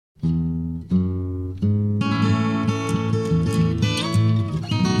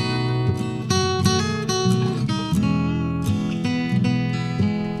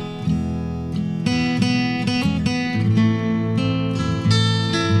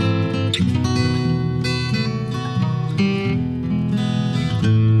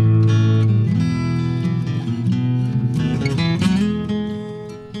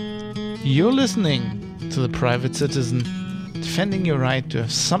listening to The Private Citizen, defending your right to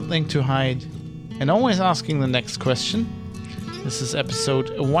have something to hide and always asking the next question. This is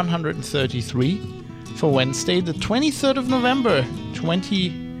episode 133 for Wednesday, the 23rd of November,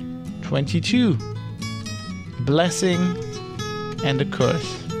 2022. A blessing and a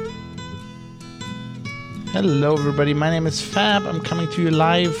curse. Hello everybody, my name is Fab. I'm coming to you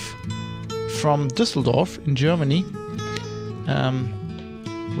live from Düsseldorf in Germany,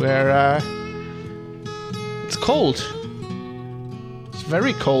 where it's cold. It's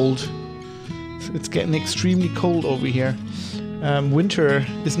very cold. It's getting extremely cold over here. Winter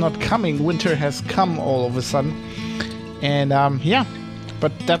is not coming. Winter has come all of a sudden. And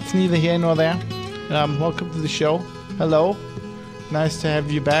but that's neither here nor there. Welcome to the show. Hello. Nice to have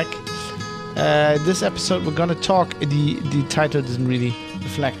you back. This episode we're gonna talk. The title doesn't really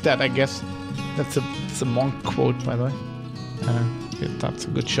reflect that, I guess. It's a Monk quote, by the way. That's a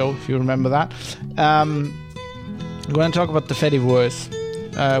good show if you remember that. We're going to talk about the Fediverse,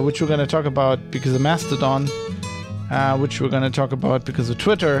 which we're going to talk about because of Mastodon, which we're going to talk about because of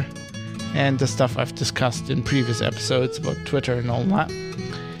Twitter, and the stuff I've discussed in previous episodes about Twitter and all that.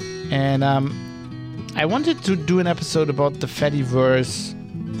 And I wanted to do an episode about the Fediverse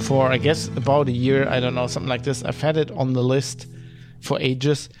for, I guess, about a year. I don't know, something like this. I've had it on the list for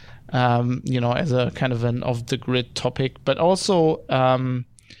ages. As a kind of an off-the-grid topic. But also,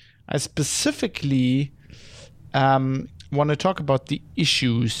 I specifically want to talk about the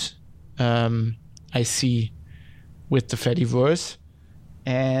issues I see with the Fediverse.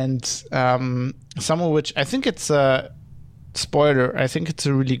 And some of which, I think it's a spoiler, I think it's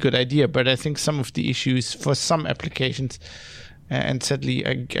a really good idea, but I think some of the issues for some applications, and sadly,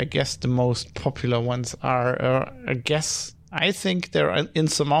 I guess the most popular ones are, I think they're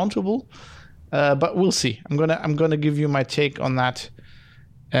insurmountable, but we'll see. I'm gonna give you my take on that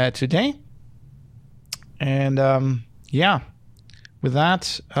today. And with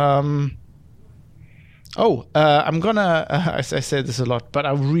that, I'm gonna. I say this a lot, but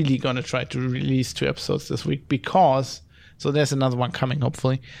I'm really gonna try to release 2 episodes this week so there's another one coming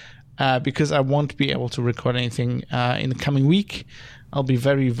hopefully, because I won't be able to record anything in the coming week. I'll be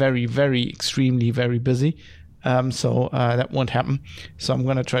very, very, very, extremely, very busy. So that won't happen. So I'm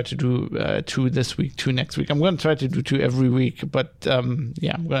going to try to do 2 this week, 2 next week. I'm going to try to do 2 every week, but I'm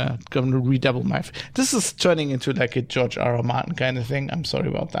going to redouble my... This is turning into like a George R.R. Martin kind of thing. I'm sorry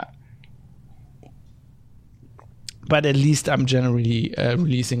about that. But at least I'm generally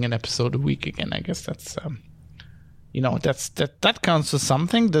releasing an episode a week again. I guess that's, that counts for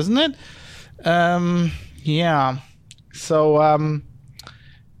something, doesn't it? Yeah. So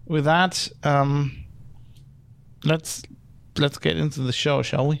with that... Let's get into the show,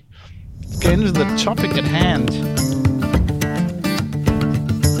 shall we? Let's get into the topic at hand.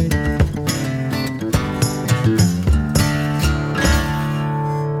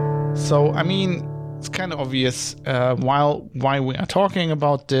 So, I mean, it's kind of obvious why we are talking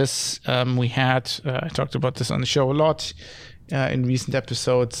about this. I talked about this on the show a lot in recent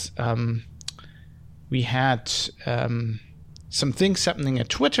episodes. We had... some things happening at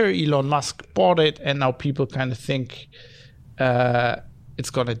Twitter. Elon Musk bought it, and now people kind of think it's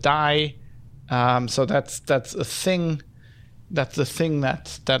gonna die. So that's a thing. That's the thing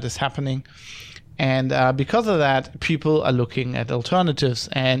that is happening, and because of that, people are looking at alternatives.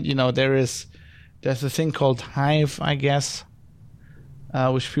 And there's a thing called Hive, I guess,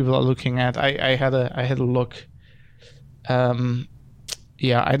 which people are looking at. I had a look.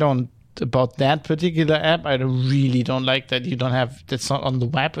 I don't. About that particular app, I really don't like that that's not on the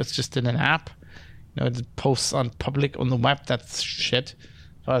web, it's just in an app. It posts on public on the web. That's shit,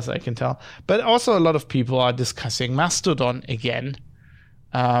 as far as I can tell. But also a lot of people are discussing Mastodon again.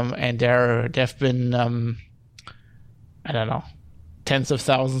 And there have been, I don't know, tens of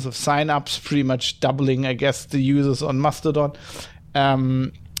thousands of signups, pretty much doubling, I guess, the users on Mastodon.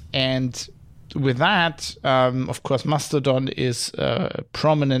 And with that, of course, Mastodon is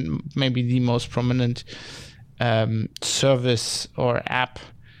prominent, maybe the most prominent service or app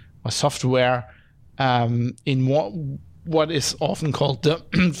or software in what is often called the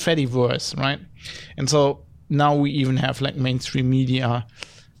Fediverse, right? And so now we even have like mainstream media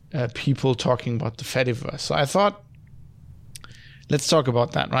people talking about the Fediverse. So I thought, let's talk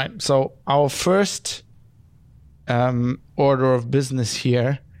about that, right? So our first order of business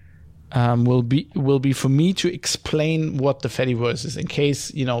here will be for me to explain what the Fediverse is, in case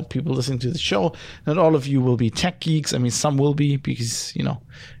people listening to the show, not all of you will be tech geeks. I mean, some will be, because you're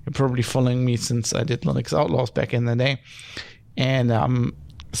probably following me since I did Linux Outlaws back in the day, and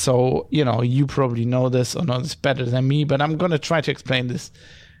so you probably know this or know this better than me. But I'm gonna try to explain this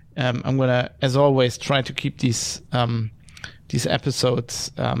I'm gonna, as always, try to keep these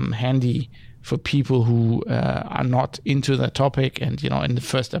episodes handy for people who are not into the topic. And, in the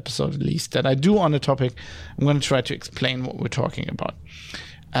first episode, at least, that I do on the topic, I'm going to try to explain what we're talking about.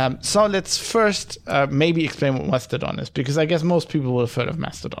 So let's first maybe explain what Mastodon is, because I guess most people will have heard of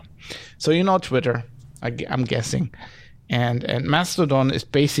Mastodon. So Twitter, I'm guessing. And Mastodon is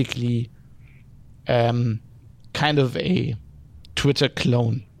basically kind of a Twitter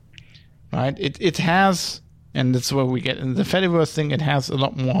clone, right? It has, and that's where we get in the Fediverse thing, it has a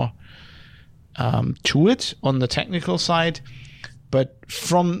lot more to it on the technical side, but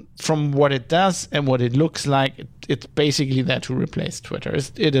from what it does and what it looks like, it's basically there to replace Twitter.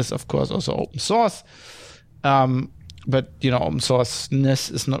 It is, of course, also open source, but open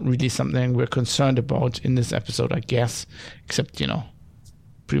sourceness is not really something we're concerned about in this episode, I guess, except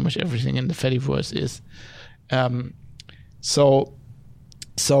pretty much everything in the Fediverse is. So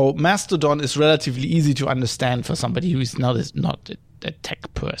Mastodon is relatively easy to understand for somebody who is not a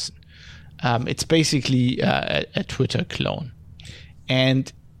tech person. It's basically a Twitter clone.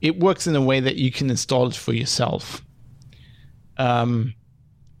 And it works in a way that you can install it for yourself.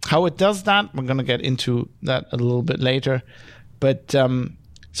 How it does that, we're going to get into that a little bit later. But so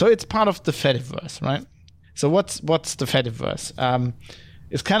it's part of the Fediverse, right? So what's the Fediverse?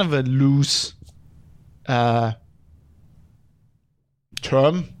 It's kind of a loose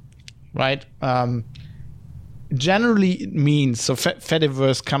term, right? Generally, it means, so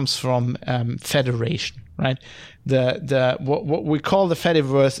Fediverse comes from federation, right? What we call the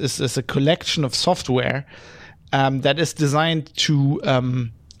Fediverse is a collection of software that is designed to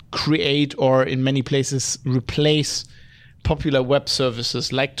create, or in many places replace, popular web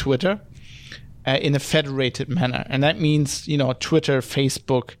services like Twitter in a federated manner. And that means, Twitter,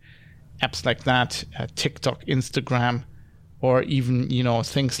 Facebook, apps like that, TikTok, Instagram, or even,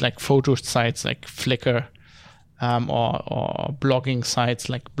 things like photo sites like Flickr, or blogging sites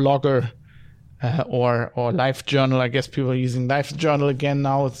like Blogger, or LiveJournal. I guess people are using LiveJournal again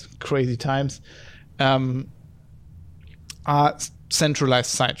now. It's crazy times. Are centralized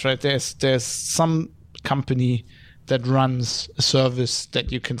sites, right? There's some company that runs a service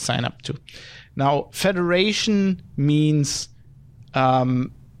that you can sign up to. Now, federation means a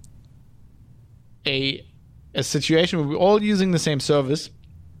situation where we're all using the same service,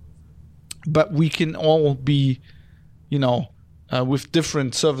 but we can all be, with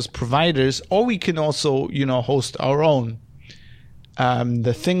different service providers, or we can also, host our own.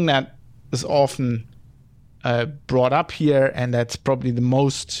 The thing that is often brought up here, and that's probably the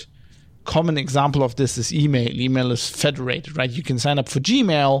most common example of this, is email. Email is federated, right? You can sign up for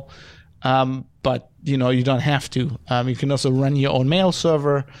Gmail, but you don't have to. You can also run your own mail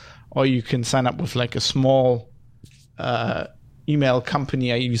server, or you can sign up with like a small email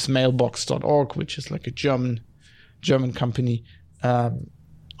company. I use mailbox.org, which is like a German company. Or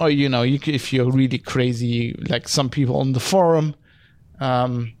if you're really crazy, like some people on the forum,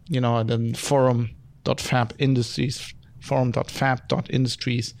 then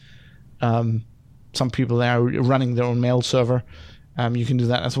forum.fab.industries. Some people are running their own mail server. You can do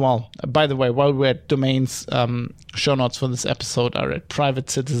that as well. By the way, while we're at domains, show notes for this episode are at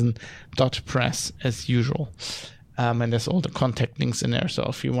privatecitizen.press as usual. And there's all the contact links in there. So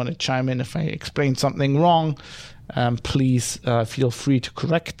if you want to chime in, if I explain something wrong, please feel free to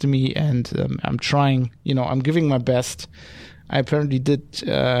correct me. And I'm trying, I'm giving my best. I apparently did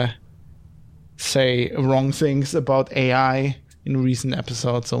say wrong things about AI in recent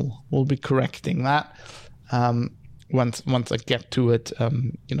episodes, so we'll be correcting that. Once I get to it, I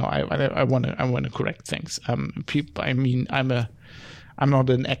want to correct things. I'm not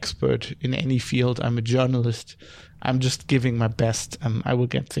an expert in any field. I'm a journalist. I'm just giving my best. I will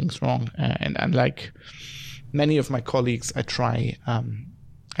get things wrong, and unlike many of my colleagues, I try.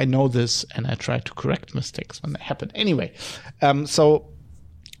 I know this, and I try to correct mistakes when they happen. Anyway, so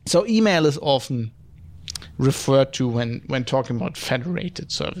email is often referred to when talking about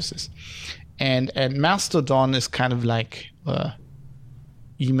federated services. And Mastodon is kind of like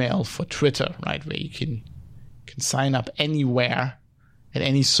email for Twitter, right? Where you can sign up anywhere at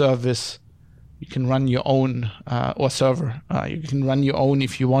any service. You can run your own or server. You can run your own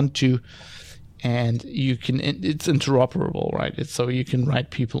if you want to, and it's interoperable, right? So you can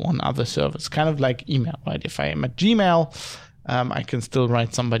write people on other servers, kind of like email, right? If I am at Gmail, I can still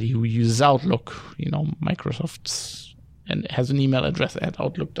write somebody who uses Outlook, Microsoft's, and has an email address at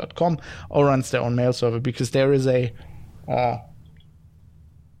outlook.com, or runs their own mail server, because there is a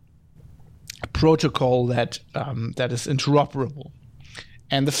protocol that is interoperable.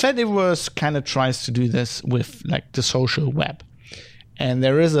 And the Fediverse kind of tries to do this with like the social web. and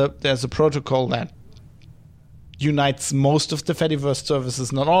there's a protocol that unites most of the Fediverse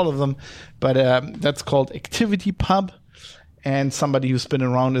services, not all of them, but that's called ActivityPub. And somebody who's been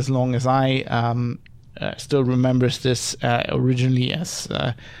around as long as I still remembers this originally as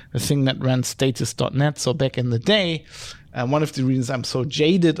the thing that ran status.net. So back in the day, one of the reasons I'm so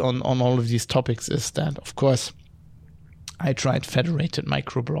jaded on all of these topics is that, of course, I tried federated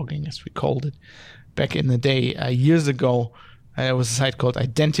microblogging, as we called it, back in the day. Years ago, there was a site called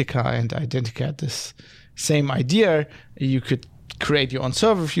Identica, and Identica had this same idea. You could create your own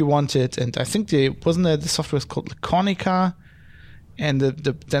server if you wanted, and I think the software was called Laconica, and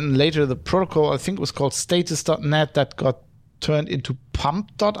then later the protocol, I think it was called status.net, that got turned into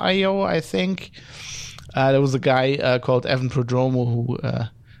pump.io, I think. There was a guy called Evan Prodromo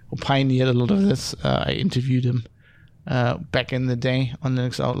who pioneered a lot of this. I interviewed him back in the day on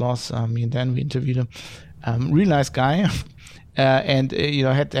Linux Outlaws. Me and Dan, we interviewed him. Really nice guy. And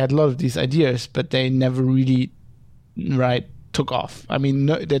had a lot of these ideas, but they never really took off. I mean,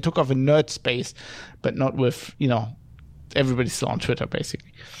 they took off in nerd space, but not with everybody's still on Twitter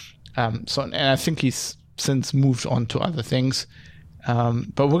basically. And I think he's since moved on to other things.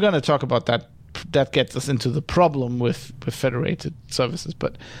 But we're going to talk about that. That gets us into the problem with federated services.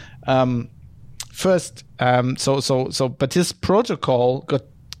 But first, but this protocol got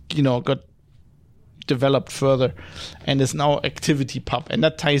developed further and is now ActivityPub, and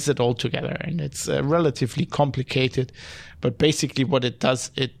that ties it all together. And it's relatively complicated, but basically what it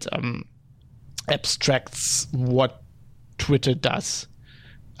does, it abstracts what Twitter does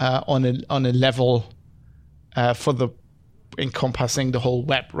on a level for encompassing the whole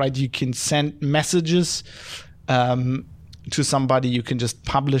web, right? You can send messages to somebody, you can just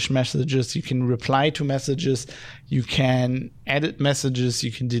publish messages, you can reply to messages, you can edit messages,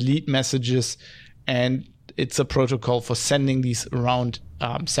 you can delete messages, and it's a protocol for sending these around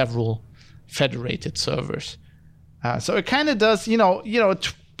several federated servers. So it kind of does,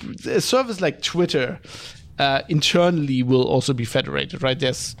 a service like Twitter internally will also be federated, right?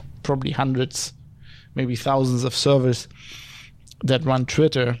 There's probably hundreds, maybe thousands of servers that run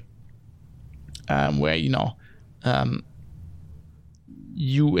Twitter, where you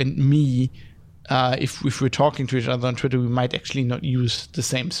and me, if we're talking to each other on Twitter, we might actually not use the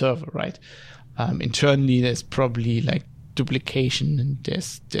same server, right? Internally, there's probably like duplication, and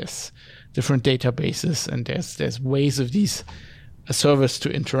there's different databases, and there's ways of these servers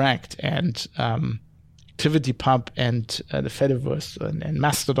to interact. And ActivityPub and the Fediverse and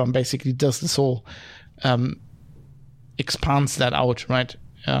Mastodon basically does this whole expands that out, right?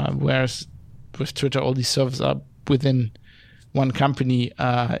 Whereas with Twitter, all these servers are within one company.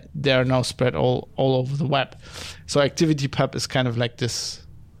 They are now spread all over the web. So ActivityPub is kind of like this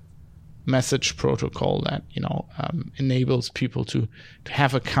message protocol that enables people to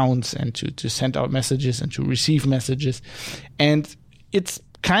have accounts and to send out messages and to receive messages. And it's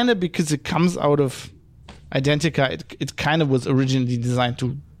kind of, because it comes out of Identica, it kind of was originally designed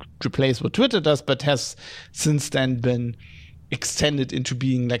to replace what Twitter does, but has since then been extended into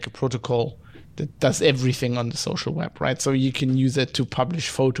being like a protocol that does everything on the social web, right? So you can use it to publish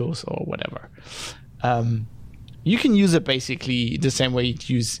photos or whatever. You can use it basically the same way you'd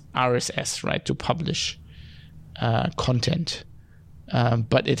use RSS, right, to publish content.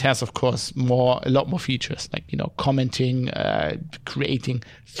 But it has, of course, a lot more features, like commenting, creating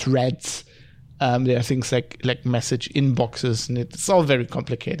threads. There are things like message inboxes, and it's all very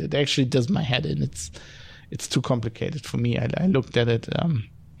complicated. It actually does my head in. It's too complicated for me. I looked at it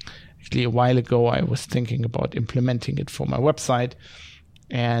actually a while ago. I was thinking about implementing it for my website,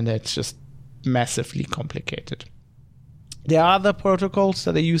 and it's just massively complicated. There are other protocols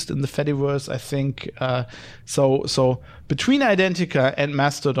that are used in the Fediverse, I think. So between Identica and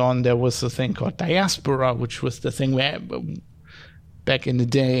Mastodon, there was a thing called Diaspora, which was the thing where back in the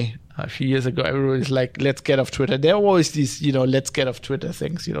day, a few years ago, everybody's like, let's get off Twitter. There are always these, let's get off Twitter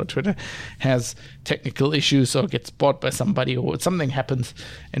things. Twitter has technical issues or gets bought by somebody or something happens,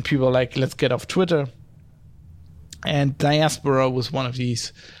 and people are like, let's get off Twitter. And Diaspora was one of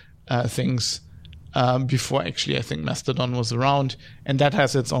these things before actually I think Mastodon was around, and that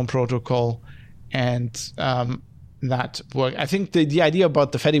has its own protocol, and that work. I think the idea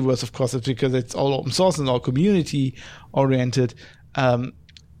about the Fediverse, of course, is because it's all open source and all community oriented.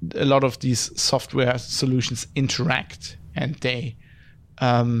 A lot of these software solutions interact, and they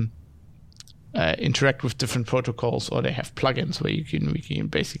interact with different protocols, or they have plugins where we can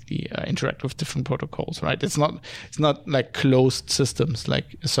basically interact with different protocols, right? It's not like closed systems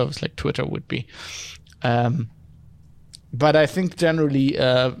like a service like Twitter would be. But I think generally,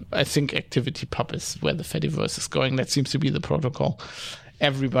 I think ActivityPub is where the Fediverse is going. That seems to be the protocol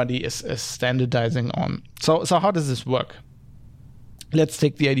everybody is standardizing on. So how does this work? Let's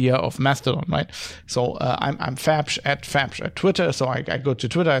take the idea of Mastodon, right? So I'm Fabsh at Twitter. So I go to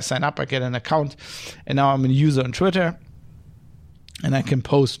Twitter, I sign up, I get an account, and now I'm a user on Twitter, and I can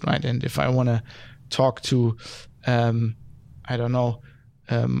post, right? And if I want to talk to, I don't know,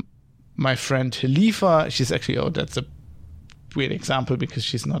 my friend Halifa, she's actually, that's a weird example because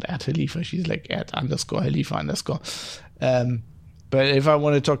she's not at Halifa, she's like at _Halifa_. But if I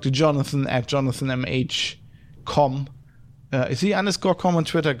want to talk to Jonathan at JonathanMH.com, is he _com on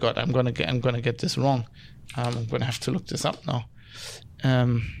Twitter? God, I'm gonna get this wrong. I'm gonna have to look this up now.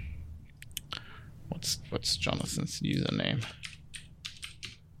 What's Jonathan's username?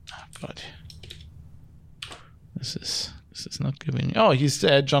 Oh, God, this is not giving me. Oh, he's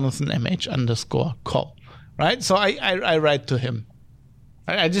JonathanMH_com. Right, so I write to him.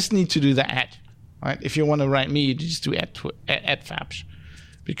 I just need to do the @ right. If you want to write me, you just do @ Fabsh,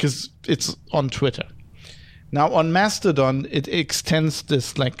 because it's on Twitter. Now on Mastodon, it extends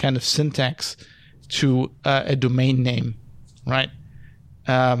this like kind of syntax to a domain name, right?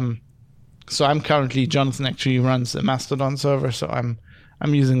 So I'm currently, Jonathan actually runs a Mastodon server, so I'm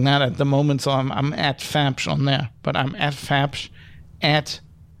using that at the moment. So I'm at Fabsh on there, but I'm at Fabsh at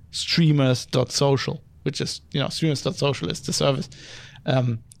streamers.social. Which is, streamers.social is the service.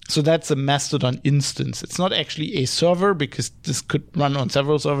 So that's a Mastodon instance. It's not actually a server because this could run on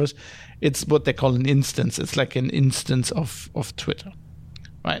several servers. It's what they call an instance. It's like an instance of Twitter,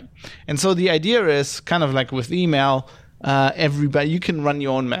 right? And so the idea is kind of like with email, everybody, you can run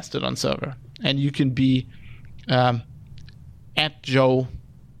your own Mastodon server, and you can be at Joe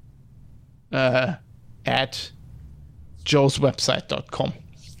at joeswebsite.com.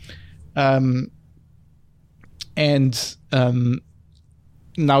 And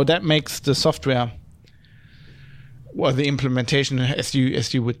now that makes the software, or the implementation, as you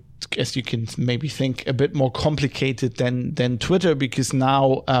can maybe think, a bit more complicated than Twitter, because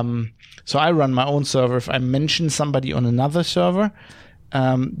now, so I run my own server. If I mention somebody on another server,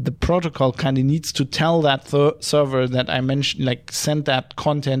 the protocol kind of needs to tell that server that I mentioned, like send that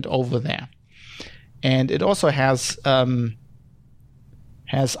content over there. And it also has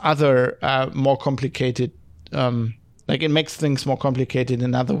other more complicated, like it makes things more complicated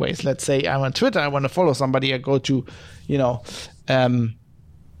in other ways. Let's say I'm on Twitter, I want to follow somebody, I go to, my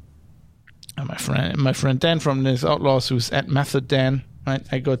friend Dan from Linux Outlaws, who's at MethodDan, right?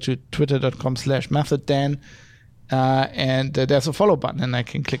 I go to twitter.com/MethodDan, and there's a follow button, and I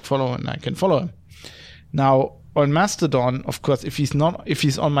can click follow, and I can follow him. Now on Mastodon, of course, if he's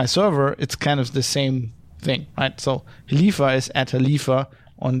on my server, it's kind of the same thing, right? So Halifa is at Halifa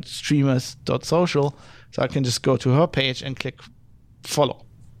on streamers.social, so I can just go to her page and click follow.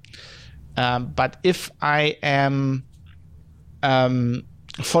 But if I am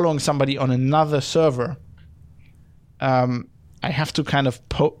following somebody on another server, I have to kind of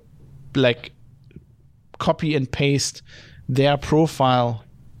copy and paste their profile,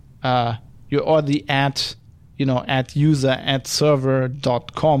 or the at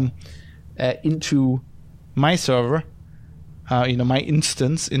user@server.com into my server, my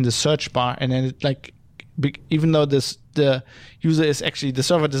instance in the search bar, and then it even though the user is actually, the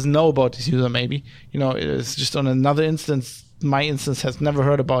server doesn't know about this user, maybe, it's just on another instance, my instance has never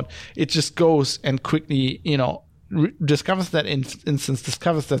heard about, it just goes and quickly, discovers that instance,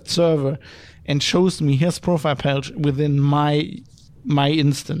 discovers that server, and shows me his profile page within my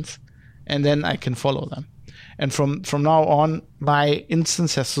instance, and then I can follow them. And from now on, my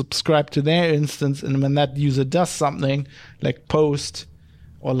instance has subscribed to their instance, and when that user does something like post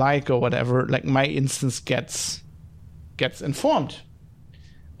or like or whatever, like my instance gets informed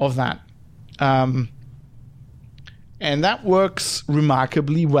of that. And that works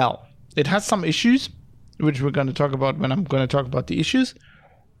remarkably well. It has some issues, which we're going to talk about when I'm going to talk about the issues.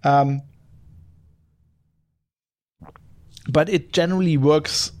 But it generally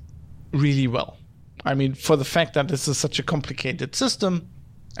works really well. I mean, for the fact that this is such a complicated system,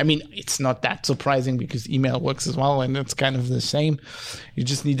 I mean, it's not that surprising because email works as well, and it's kind of the same. You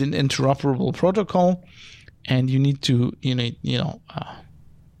just need an interoperable protocol, and you need to, need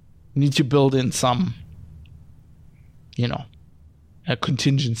to build in some,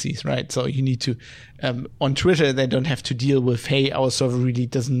 contingencies, right? So you need to, on Twitter, they don't have to deal with, hey, our server really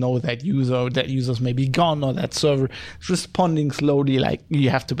doesn't know that user, or that user's maybe gone, or that server is responding slowly. Like, you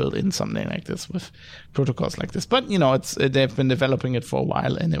have to build in something like this with protocols like this. But, they've been developing it for a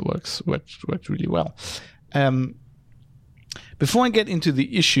while, and it works really well. Before I get into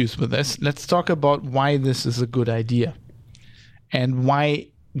the issues with this, let's talk about why this is a good idea. and why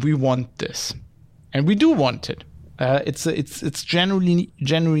we want this. And we do want it. It's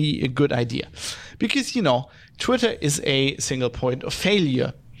generally a good idea, because Twitter is a single point of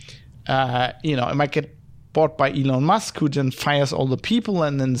failure. It might get bought by Elon Musk, who then fires all the people,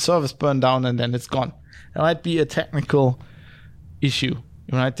 and then the servers burn down, and then it's gone. There might be a technical issue,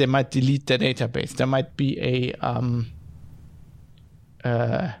 right? They might delete their database. There might be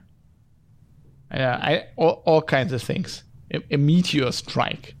all kinds of things. A meteor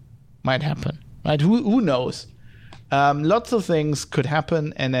strike might happen, right? Who knows? Lots of things could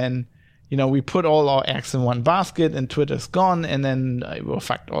happen, and then we put all our eggs in one basket, and Twitter's gone, and then we're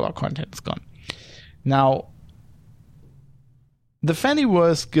fucked. All our content's gone. Now, the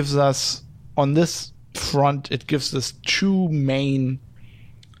Fediverse gives us, on this front, it gives us two main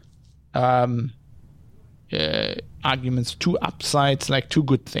arguments, two upsides, like two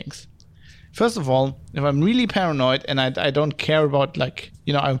good things. First of all, if I'm really paranoid and I don't care about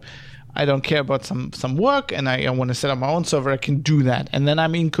I don't care about some work, and I want to set up my own server, I can do that, and then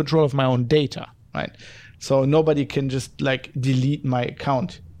I'm in control of my own data, right? So nobody can just delete my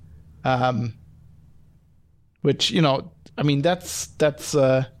account. Which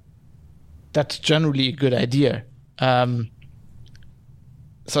that's generally a good idea.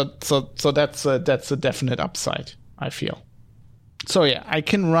 So that's a definite upside, I feel. So yeah, I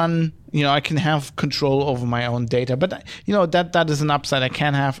can run, I can have control over my own data, but that is an upside I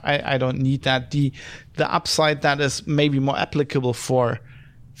can have. I don't need that. The upside that is maybe more applicable for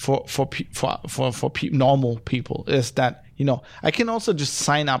normal people is that I can also just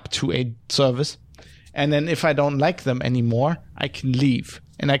sign up to a service. And then if I don't like them anymore, I can leave,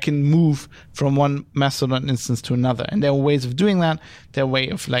 and I can move from one Mastodon instance to another. And there are ways of doing that. There are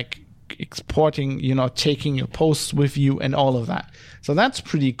ways of exporting, taking your posts with you and all of that. So that's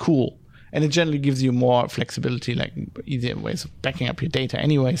pretty cool. And it generally gives you more flexibility, easier ways of backing up your data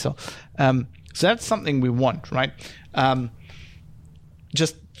anyway. So that's something we want, right?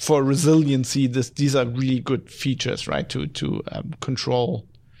 Just for resiliency, these are really good features, right? To control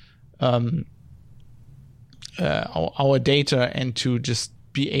our data, and to just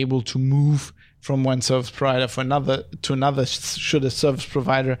be able to move from one service provider to another should a service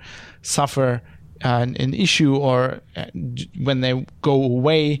provider suffer an issue, or when they go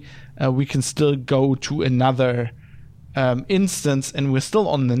away, we can still go to another instance, and we're still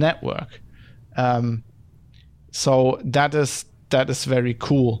on the network. So that is very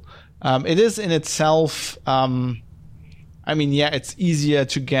cool. It is in itself. It's easier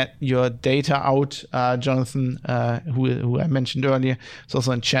to get your data out. Jonathan, who I mentioned earlier, is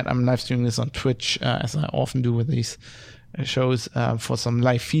also in chat. I'm live streaming this on Twitch, as I often do with these shows, for some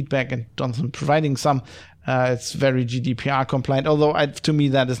live feedback, and Jonathan providing some. It's very GDPR compliant, although to me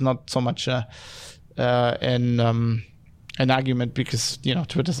that is not so much an argument, because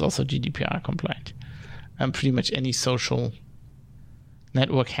Twitter is also GDPR compliant. Pretty much any social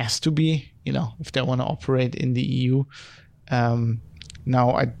network has to be, if they want to operate in the EU.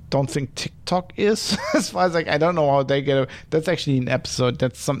 Now, I don't think TikTok is, as far as I don't know how they get it. That's actually an episode.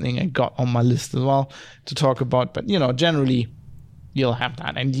 That's something I got on my list as well to talk about. But, generally, you'll have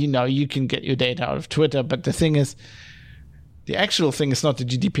that. And, you can get your data out of Twitter. But the thing is, the actual thing is not the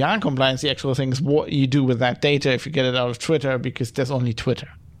GDPR compliance. The actual thing is what you do with that data if you get it out of Twitter, because there's only Twitter.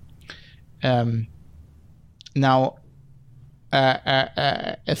 Now,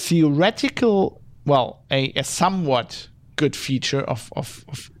 a theoretical, a somewhat good feature of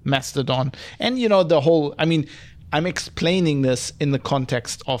Mastodon, and the whole, I'm explaining this in the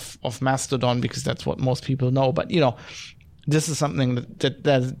context of Mastodon because that's what most people know, but this is something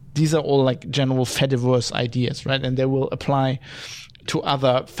that these are all general Fediverse ideas, right? And they will apply to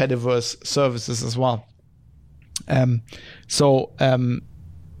other Fediverse services as well.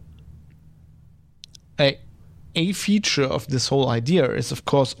 A feature of this whole idea is, of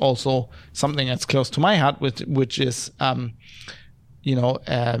course, also something that's close to my heart, which is, the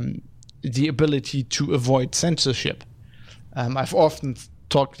ability to avoid censorship. I've often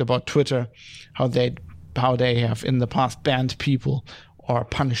talked about Twitter, how they have in the past banned people or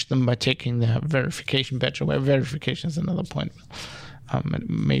punished them by taking their verification badge away. Verification is another point.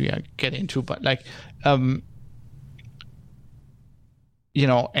 Maybe I get into, but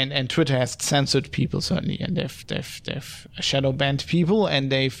and Twitter has censored people, certainly, and they've shadow banned people,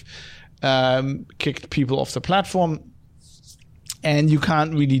 and they've kicked people off the platform. And you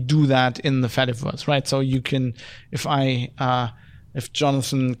can't really do that in the Fediverse, right? So you can, if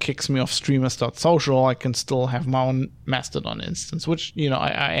Jonathan kicks me off streamers.social, I can still have my own Mastodon instance, which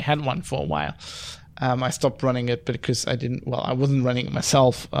I had one for a while. I stopped running it because I wasn't running it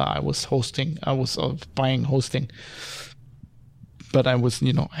myself. I was buying hosting. but I was,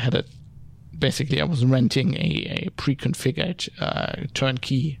 I had a, basically I was renting a pre-configured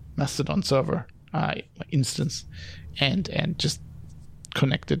turnkey Mastodon server instance and just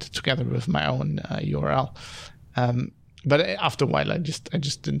connected it together with my own URL. But after a while, I just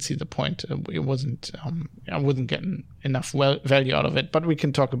didn't see the point. It wasn't. I wasn't getting enough value out of it. But we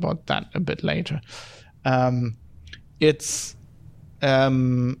can talk about that a bit later.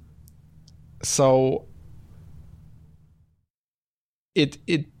 So it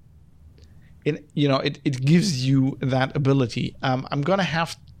gives you that ability. I'm gonna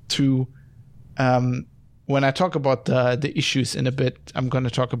have to. When I talk about the issues in a bit, I'm going to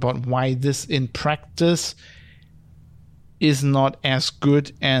talk about why this in practice is not as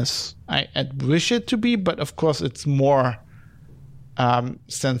good as I'd wish it to be. But of course, it's more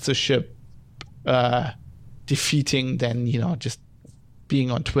censorship defeating than, just being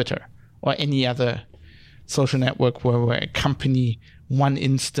on Twitter or any other social network where a company, one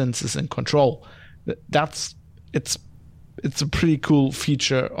instance is in control. It's a pretty cool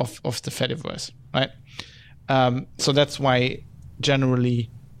feature of the Fediverse, right? So that's why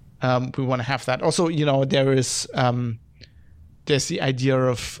generally we want to have that. Also, there's the idea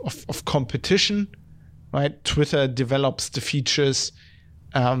of competition, right? Twitter develops the features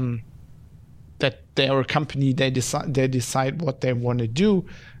that they're a company. They decide what they want to do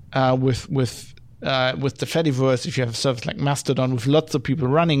with the Fediverse. If you have a service like Mastodon with lots of people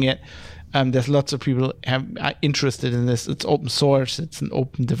running it, there's lots of people are interested in this. It's open source. It's an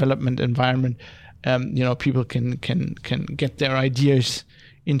open development environment. People can get their ideas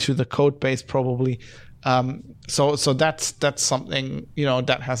into the code base probably. So that's something,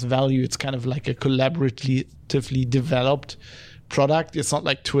 that has value. It's kind of like a collaboratively developed product. It's not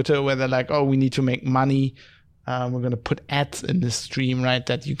like Twitter where they're like, oh, we need to make money. We're going to put ads in the stream, right,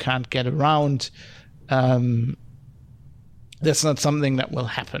 that you can't get around. That's not something that will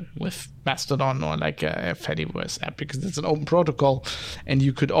happen with Mastodon or like a Fediverse app, because it's an open protocol, and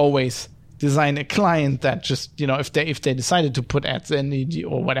you could always design a client that just, if they decided to put ads in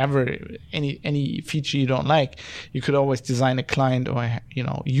or whatever, any feature you don't like, you could always design a client or,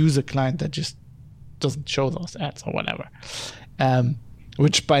 use a client that just doesn't show those ads or whatever.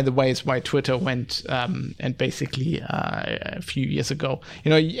 Which, by the way, is why Twitter went and basically a few years ago,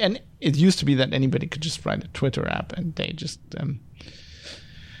 and it used to be that anybody could just write a Twitter app, and they just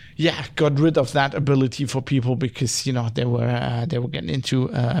got rid of that ability for people because they were getting into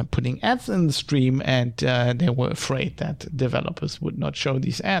putting ads in the stream, and they were afraid that developers would not show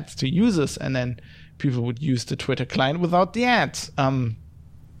these ads to users, and then people would use the Twitter client without the ads.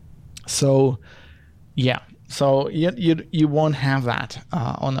 So you won't have that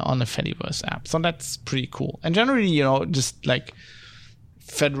on a Fediverse app. So that's pretty cool. And generally, just like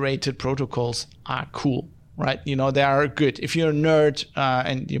federated protocols are cool, right? They are good. If you're a nerd,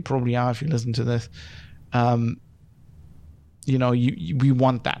 and you probably are if you listen to this, we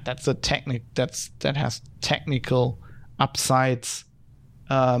want that. That's a that has technical upsides.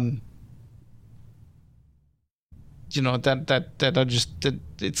 That are just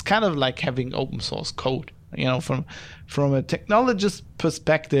it's kind of like having open source code. From a technologist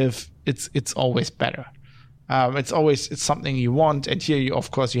perspective, it's always better. It's something you want, and here you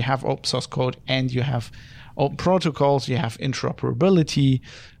have open source code, and you have open protocols, you have interoperability.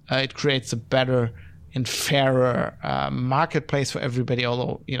 It creates a better and fairer marketplace for everybody.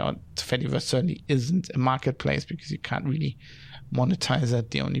 Although Fediverse certainly isn't a marketplace because you can't really monetize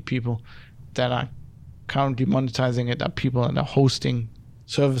it. The only people that are currently monetizing it are people that are hosting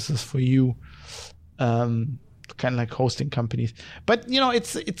services for you. Kind of like hosting companies, but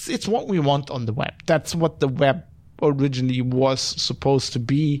it's what we want on the web. That's what the web originally was supposed to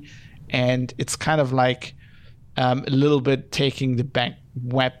be, and it's kind of like a little bit taking the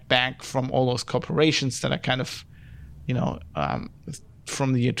web back from all those corporations that are kind of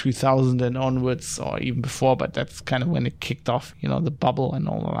from the year 2000 and onwards, or even before, but that's kind of when it kicked off, the bubble and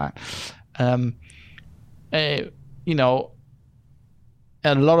all of that.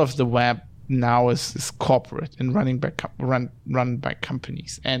 A lot of the web now is corporate and run by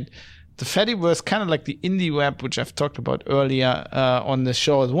companies, and the Fediverse, kind of like the indie web, which I've talked about earlier on the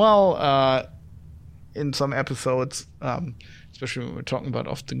show as well, in some episodes, especially when we're talking about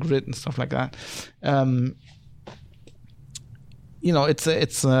off the grid and stuff like that.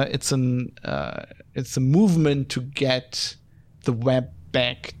 It's a movement to get the web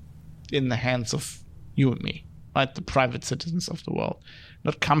back in the hands of you and me, right? The private citizens of the world.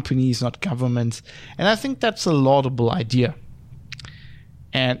 Not companies, not governments. And I think that's a laudable idea.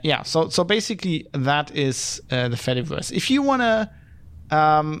 And so basically that is the Fediverse. If you want to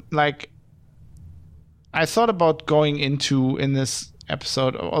I thought about going into in this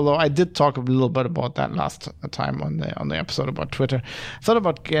episode, although I did talk a little bit about that last time on the episode about Twitter. I thought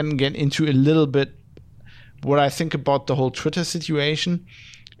about getting into a little bit what I think about the whole Twitter situation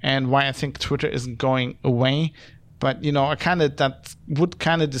and why I think Twitter isn't going away. But, you know, that would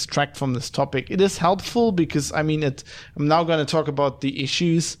kind of distract from this topic. It is helpful because, I mean, I'm now going to talk about the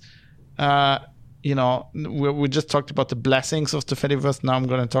issues. You know, we just talked about the blessings of the Fediverse. Now I'm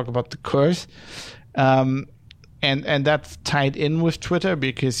going to talk about the curse. And that's tied in with Twitter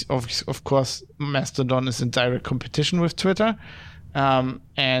because, of course, Mastodon is in direct competition with Twitter.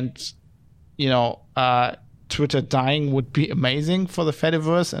 And, you know, Twitter dying would be amazing for the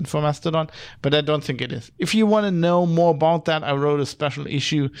Fediverse and for Mastodon, but I don't think it is. If you want to know more about that, I wrote a special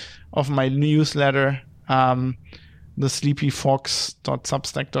issue of my newsletter,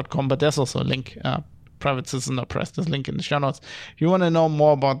 thesleepyfox.substack.com, but there's also a link, Private Citizen Press, there's a link in the show notes. If you want to know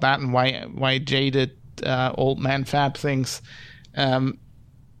more about that and why jaded old man Fab thinks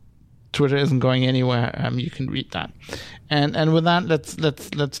Twitter isn't going anywhere, you can read that. And with that,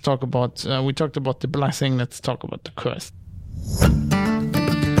 let's talk about. We talked about the blessing. Let's talk about the curse.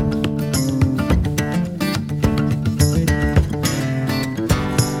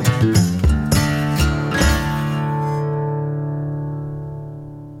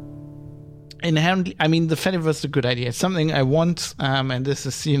 Inherently, I mean, the Fediverse is a good idea. It's something I want, and this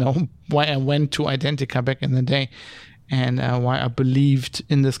is, you know, why I went to Identica back in the day. And why I believed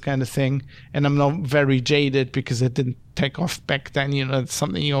in this kind of thing. And I'm now very jaded because it didn't take off back then. You know, it's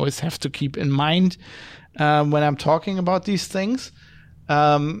something you always have to keep in mind when I'm talking about these things.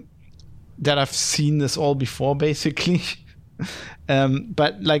 That I've seen this all before, basically.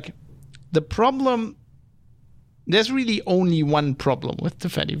 But, like, the problem... There's really only one problem with the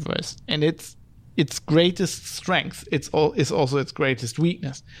Fediverse. And it's its greatest strength. Is also its greatest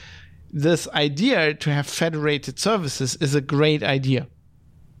weakness. This idea to have federated services is a great idea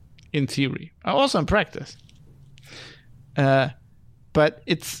in theory, also in practice. But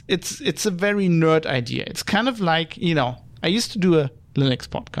it's a very nerd idea. It's kind of like, you know, I used to do a Linux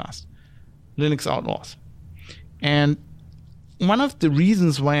podcast, Linux Outlaws. And one of the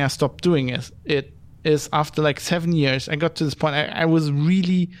reasons why I stopped doing it is after like 7 years, I got to this point, I was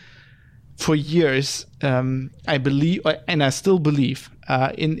really... For years, I believe, and I still believe,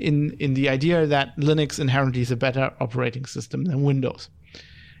 in the idea that Linux inherently is a better operating system than Windows.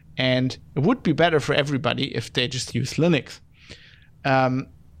 And it would be better for everybody if they just use Linux. And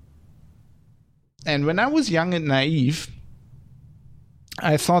when I was young and naive,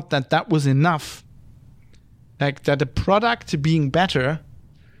 I thought that was enough. Like that a product being better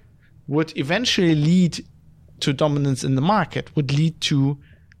would eventually lead to dominance in the market, would lead to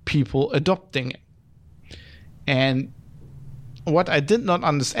people adopting it. And what I did not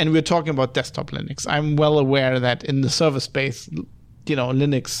understand, and we're talking about desktop Linux, I'm well aware that in the server space, you know,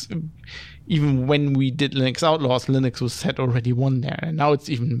 Linux, even when we did Linux Outlaws, Linux was had already won there. And now it's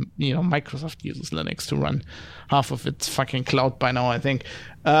even, you know, Microsoft uses Linux to run half of its fucking cloud by now, I think.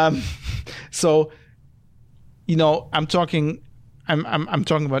 So, you know, I'm talking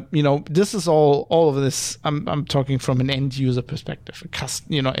about, you know, this is all of this. I'm talking from an end user perspective,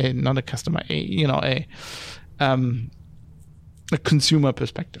 not a customer, a consumer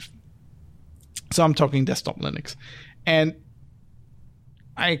perspective. So I'm talking desktop Linux, and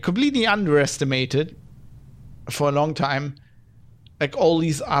I completely underestimated for a long time, like all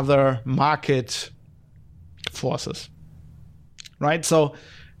these other market forces, right? So,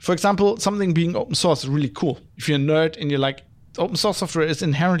 for example, something being open source is really cool. If you're a nerd and you're like, open source software is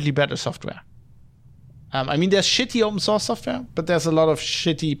inherently better software. I mean, there's shitty open source software, but there's a lot of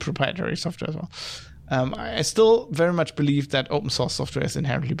shitty proprietary software as well. I still very much believe that open source software is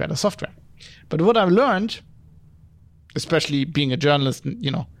inherently better software. But what I've learned, especially being a journalist,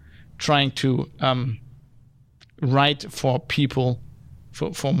 you know, trying to write for people,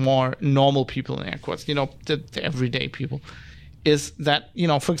 for more normal people in air quotes, you know, the everyday people, is that, you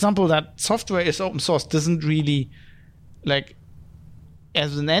know, for example, that software is open source doesn't really, like,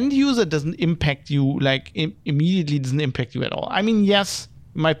 as an end user, doesn't impact you, like, immediately doesn't impact you at all. I mean, yes,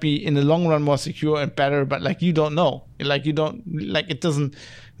 it might be in the long run more secure and better, but, like, you don't know. Like, you don't, like, it doesn't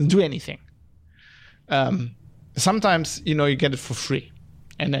do anything. Sometimes, you know, you get it for free,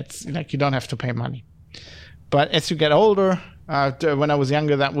 and that's, like, you don't have to pay money. But as you get older, when I was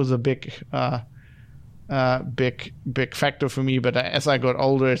younger, that was a big factor for me. But as I got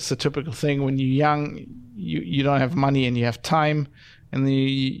older, it's a typical thing. When you're young, you don't have money and you have time. And then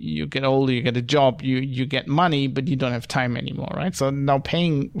you get older, you get a job, you get money, but you don't have time anymore, right? So now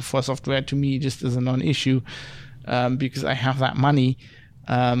paying for software to me just is a non-issue because I have that money.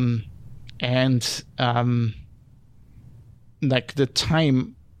 And and like the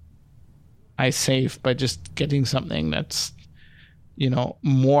time I save by just getting something that's,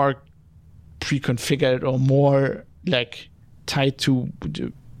 more pre-configured or more like tied to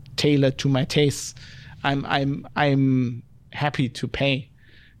tailored to my tastes, I'm happy to pay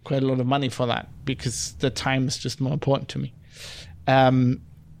quite a lot of money for that, because the time is just more important to me.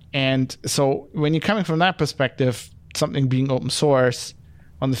 And so when you're coming from that perspective, something being open source,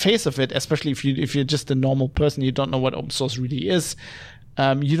 on the face of it, especially if you're just a normal person, you don't know what open source really is,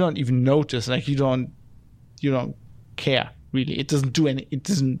 you don't even notice, like you don't care really. It doesn't do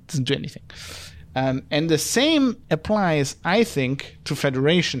anything. And the same applies, I think, to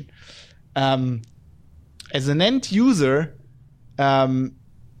federation. As an end user,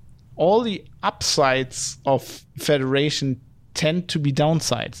 all the upsides of federation tend to be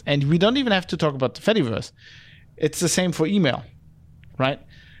downsides. And we don't even have to talk about the Fediverse. It's the same for email, right?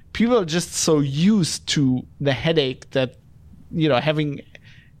 People are just so used to the headache that, having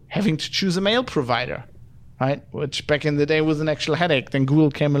to choose a mail provider, right? Which back in the day was an actual headache. Then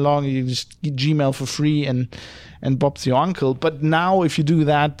Google came along, you just get Gmail for free and Bob's your uncle. But now if you do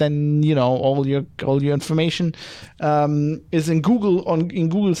that, then, all your information is in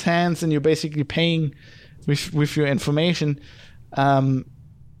Google's hands, and you're basically paying with your information.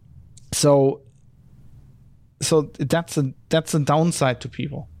 So that's a downside to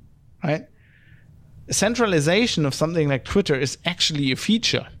people, right? Centralization of something like Twitter is actually a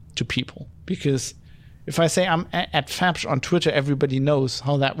feature to people, because if I say I'm at Fabsh on Twitter, everybody knows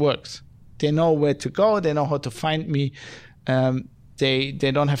how that works. They know where to go. They know how to find me. They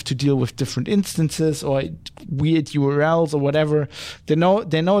don't have to deal with different instances or weird URLs or whatever. They know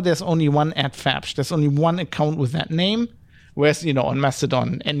there's only one @Fabsh. There's only one account with that name. Whereas, on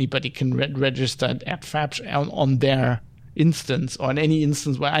Mastodon, anybody can register @Fabsh on their instance, or on any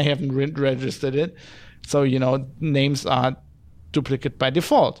instance where I haven't registered it. So, names are duplicate by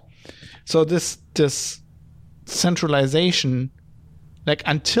default. So this centralization, like,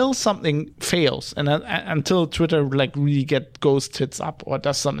 until something fails and until Twitter like really goes tits up or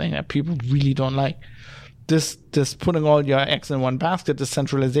does something that people really don't like, this putting all your eggs in one basket, this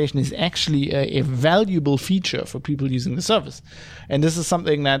centralization is actually a valuable feature for people using the service. And this is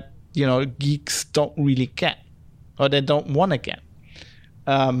something that, geeks don't really get, or they don't want to get.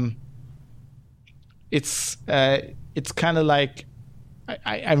 It's kind of like,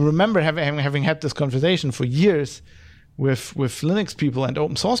 I remember having had this conversation for years with Linux people and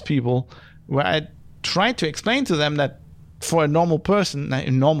open source people, where I tried to explain to them that for a normal person,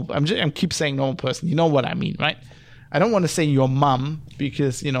 I keep saying normal person, you know what I mean, right? I don't want to say your mom,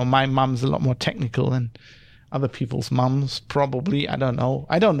 because, my mom's a lot more technical than other people's moms, probably. I don't know.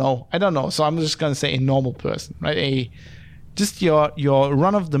 So I'm just going to say a normal person, right? Just your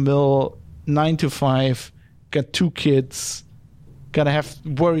run-of-the-mill 9 to 5, got 2 kids, gotta have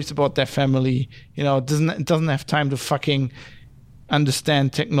worries about their family, doesn't have time to fucking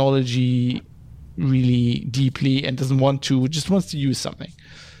understand technology really deeply, and just wants to use something.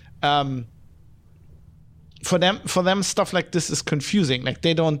 For them stuff like this is confusing. Like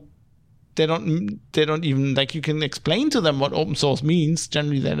they don't even, like, you can explain to them what open source means.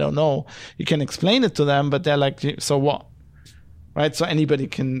 Generally they don't know. You can explain it to them, but they're like, so what? Right? So anybody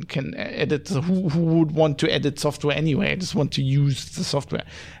can edit. Who would want to edit software anyway? I just want to use the software.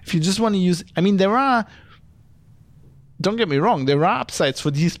 If you just want to use, don't get me wrong, there are upsides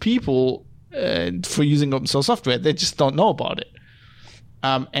for these people for using open source software. They just don't know about it.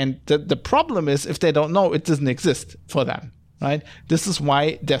 And the problem is, if they don't know, it doesn't exist for them, right? This is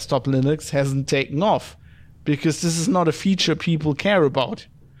why desktop Linux hasn't taken off, because this is not a feature people care about.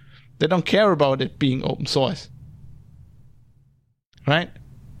 They don't care about it being open source. Right?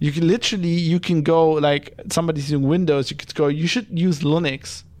 You can go, like, somebody's using Windows, you could go, you should use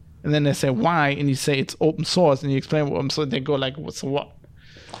Linux, and then they say why, and you say it's open source, and you explain what open source, they go like, so what?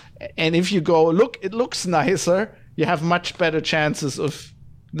 And if you go, look, it looks nicer, you have much better chances of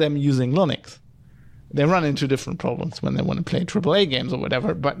them using Linux. They run into different problems when they want to play AAA games or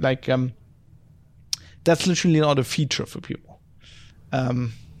whatever, but like, that's literally not a feature for people.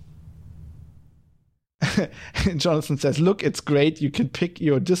 Jonathan says, look, it's great. You can pick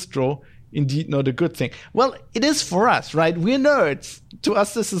your distro. Indeed, not a good thing. Well, it is for us, right? We're nerds. To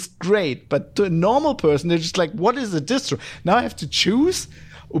us, this is great. But to a normal person, they're just like, what is a distro? Now I have to choose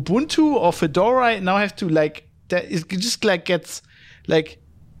Ubuntu or Fedora. Now I have to, like, that it just like gets like,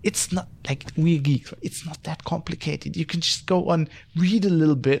 it's not like we're geeks. It's not that complicated. You can just go on, read a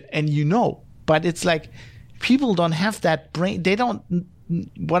little bit, and But it's like, people don't have that brain. They don't.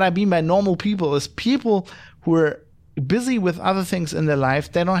 What I mean by normal people is people who are busy with other things in their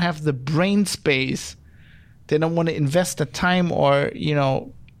life. They don't have the brain space. They don't want to invest the time or,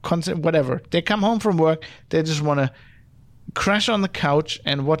 whatever. They come home from work. They just want to crash on the couch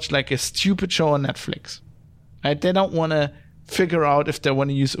and watch like a stupid show on Netflix. Right? They don't want to figure out if they want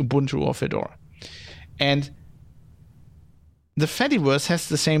to use Ubuntu or Fedora. And the Fediverse has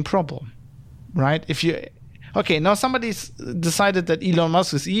the same problem, right? Now somebody's decided that Elon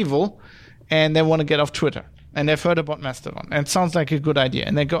Musk is evil and they want to get off Twitter and they've heard about Mastodon and it sounds like a good idea.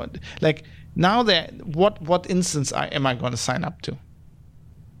 And they go like, now what instance am I going to sign up to?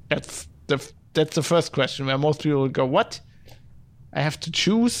 That's the first question where most people will go, what? I have to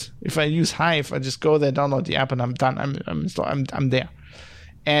choose. If I use Hive, I just go there, download the app, and I'm done. I'm there.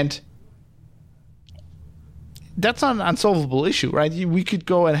 And that's not an unsolvable issue, right? We could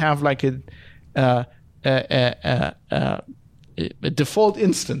go and have like a default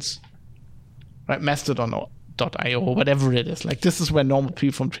instance, right? Mastodon.io or whatever it is. Like this is where normal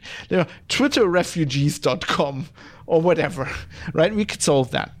people from TwitterRefugees.com or whatever, right? We could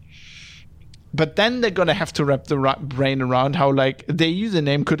solve that. But then they're going to have to wrap the brain around how like their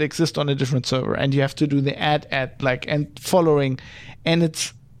username could exist on a different server, and you have to do the add and following, and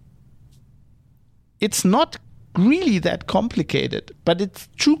it's not really that complicated, but it's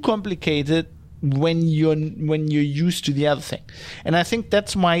too complicated when you're used to the other thing. And I think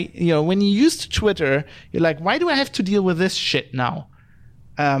that's why, when you're used to Twitter, you're like, why do I have to deal with this shit now?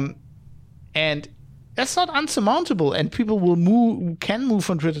 And that's not unsurmountable, and people can move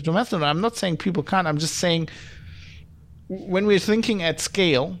from Twitter to Mastodon. I'm not saying people can't. I'm just saying when we're thinking at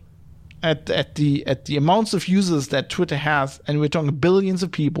scale, at the amounts of users that Twitter has, and we're talking billions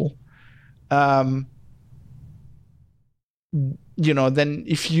of people, then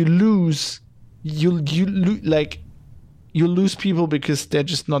if you lose, you'll lose people because they're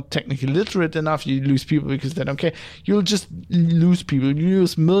just not technically literate enough. You lose people because they don't care. You'll just lose people. You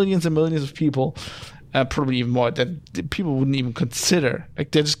lose millions and millions of people. Probably even more that people wouldn't even consider.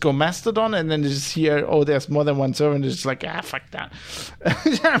 Like they just go Mastodon and then they just hear, oh, there's more than one server, and they're just like, fuck that.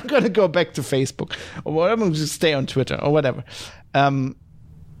 I'm gonna go back to Facebook or I'm gonna just stay on Twitter or whatever. Now,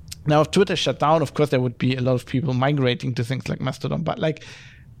 if Twitter shut down, of course, there would be a lot of people migrating to things like Mastodon. But like,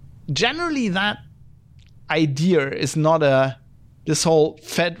 generally, that idea is not this whole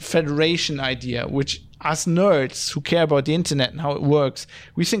federation idea, which us nerds who care about the internet and how it works,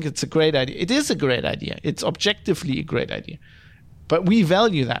 we think it's a great idea. It is a great idea. It's objectively a great idea. But we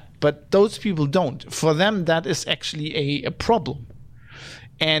value that. But those people don't. For them, that is actually a problem.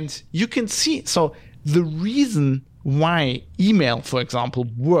 And you can see, so the reason why email, for example,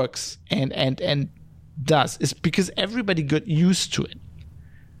 works and does is because everybody got used to it,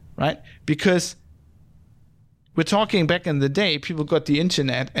 right? Because we're talking back in the day, people got the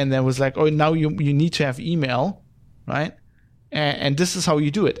internet and there was like, oh, now you need to have email, right? And this is how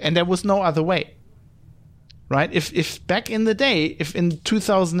you do it. And there was no other way, right? If back in the day, if in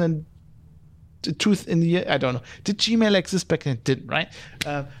 2002, in the year, I don't know, did Gmail exist back then? It didn't, right?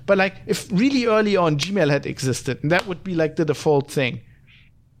 But like if really early on Gmail had existed, and that would be like the default thing,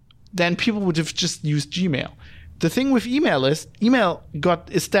 then people would have just used Gmail. The thing with email is email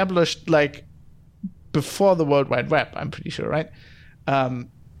got established like before the World Wide Web, I'm pretty sure, right?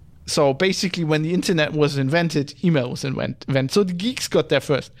 So basically when the internet was invented, email was invented. So the geeks got there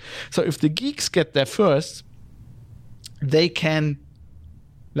first. So if the geeks get there first, they can,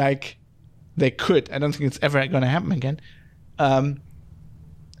 like, they could, I don't think it's ever going to happen again,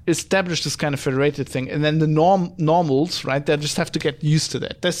 establish this kind of federated thing. And then the normals, right, they just have to get used to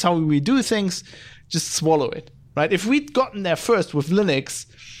that. That's how we do things, just swallow it, right? If we'd gotten there first with Linux,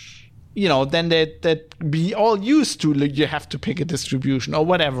 then they'd be all used to, like, you have to pick a distribution or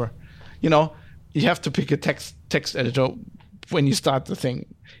whatever. You have to pick a text editor when you start the thing.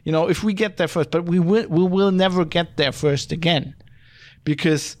 If we get there first, but we will never get there first again,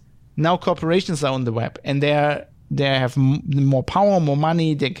 because now corporations are on the web and they have more power, more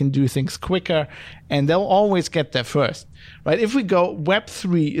money, they can do things quicker, and they'll always get there first, right? If we go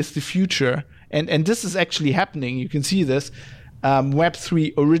Web3 is the future, and this is actually happening, you can see this.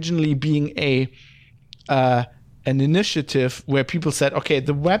 Web3 originally being an initiative where people said, okay,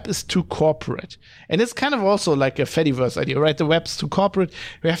 the web is too corporate. And it's kind of also like a Fediverse idea, right? The web's too corporate.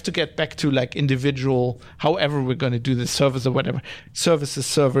 We have to get back to like individual, however we're going to do this, service or whatever,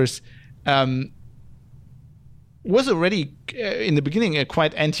 servers, was already in the beginning a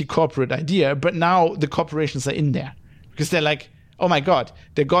quite anti-corporate idea, but now the corporations are in there because they're like, oh my God,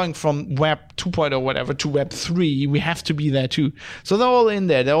 they're going from Web 2.0 or whatever to Web 3. We have to be there too. So they're all in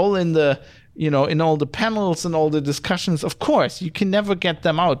there. They're all in the, in all the panels and all the discussions. Of course, you can never get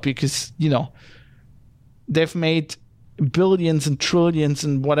them out because, they've made billions and trillions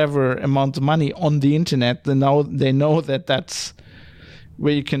and whatever amount of money on the internet, they know that that's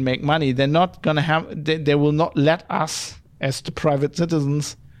where you can make money. They're not going to they will not let us as the private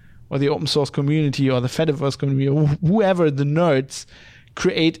citizens or the open source community or the Fediverse community or whoever, the nerds,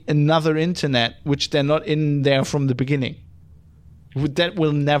 create another internet which they're not in there from the beginning. That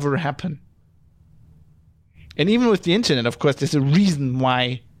will never happen. And even with the internet, of course, there's a reason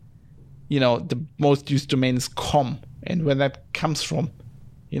why, the most used domain is .com, and where that comes from,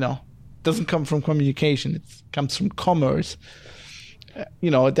 doesn't come from communication. It comes from commerce.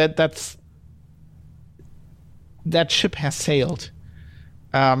 That ship has sailed,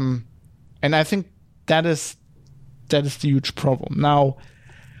 and I think that is the huge problem. Now,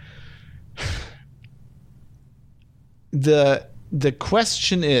 the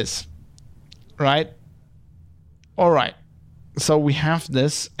question is, right? All right. So we have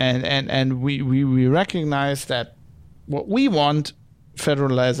this, and we recognize that what we want,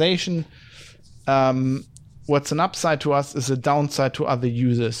 federalization, what's an upside to us is a downside to other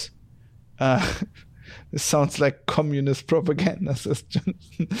users. This sounds like communist propaganda system.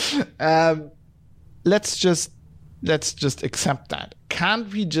 Let's just accept that.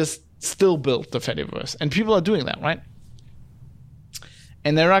 Can't we just still build the Fediverse? And people are doing that, right?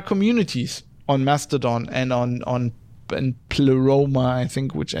 And there are communities on Mastodon and on Pleroma, I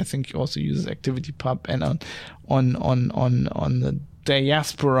think, which I think also uses ActivityPub, and on the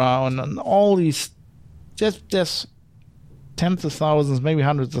Diaspora, on all these. There's tens of thousands, maybe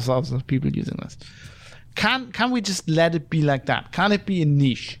hundreds of thousands of people using this. Can't we just let it be like that? Can't it be a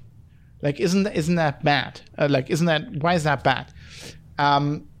niche? Like, isn't that bad? Why is that bad?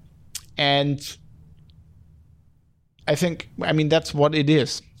 And I mean that's what it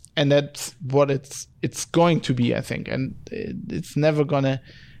is, and that's what it's going to be, I think, and it's never gonna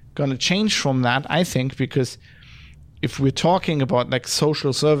change from that, I think, because if we're talking about like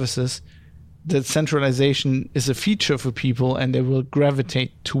social services, that centralization is a feature for people, and they will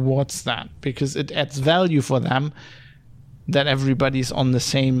gravitate towards that because it adds value for them that everybody's on the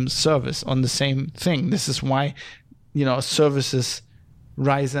same service, on the same thing. This is why, services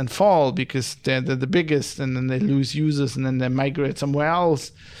rise and fall, because they're the biggest, and then they lose users, and then they migrate somewhere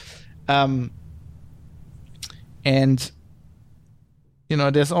else. And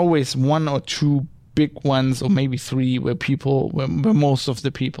there's always one or two big ones, or maybe three, where most of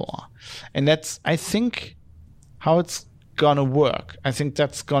the people are, and that's, I think, how it's gonna work. I think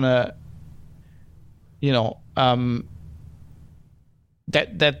that's gonna, that's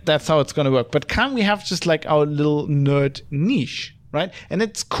how it's gonna work. But can't we have just like our little nerd niche, right? And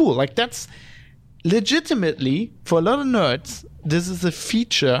it's cool. Like, that's legitimately, for a lot of nerds, this is a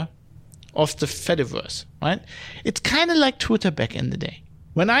feature of the Fediverse, right? It's kind of like Twitter back in the day.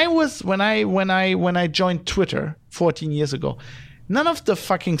 When I joined Twitter 14 years ago, none of the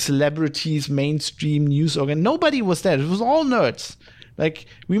fucking celebrities, mainstream news organ, nobody was there. It was all nerds. Like,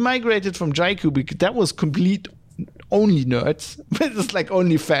 we migrated from Jaiku because that was complete only nerds. It's like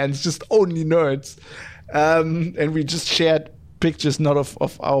OnlyFans, just only nerds. And we just shared pictures not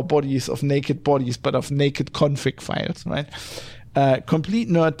of our bodies, of naked bodies, but of naked config files, right? Complete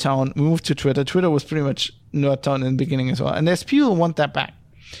nerd town. We moved to Twitter. Twitter was pretty much nerd town in the beginning as well. And there's people who want that back.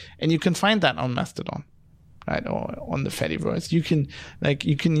 And you can find that on Mastodon, right? Or on the Fediverse. You can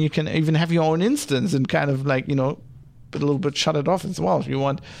even have your own instance and kind of like, a little bit shut it off as well if you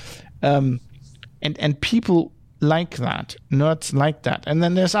want. And people like that. Nerds like that. And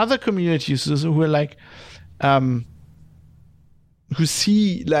then there's other communities who are like, who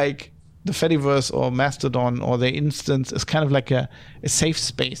see like the Fediverse or Mastodon or their instance as kind of like a safe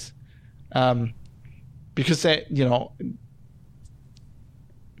space. Because they,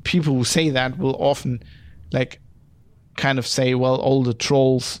 people who say that will often like kind of say, well, all the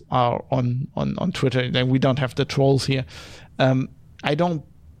trolls are on Twitter, then we don't have the trolls here. I don't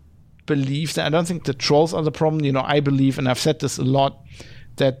believe that. I don't think the trolls are the problem. I believe, and I've said this a lot,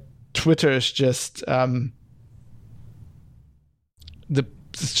 that Twitter is just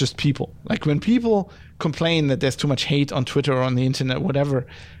it's just people. Like, when people complain that there's too much hate on Twitter or on the internet, whatever,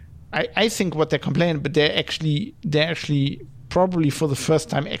 I think what they're complaining, but they're actually probably for the first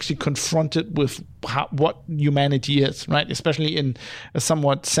time actually confronted with what humanity is, right? Especially in a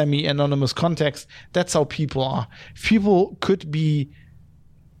somewhat semi-anonymous context. That's how people are. If people could be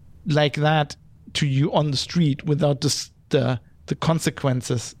like that to you on the street without the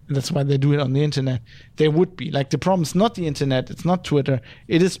consequences, that's why they do it on the internet, they would be. Like, the problem is not the internet, it's not Twitter,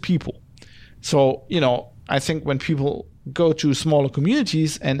 it is people. So, I think when people go to smaller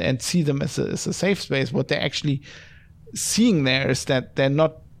communities and see them as a safe space, what they're actually seeing there is that they're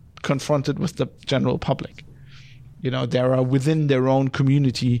not confronted with the general public. They are within their own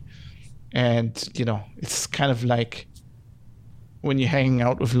community, and it's kind of like when you're hanging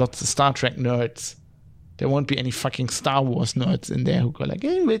out with lots of Star Trek nerds, there won't be any fucking Star Wars nerds in there who go like,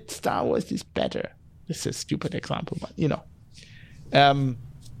 hey, but Star Wars is better. This is a stupid example, but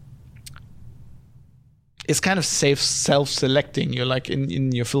it's kind of self-selecting. You're like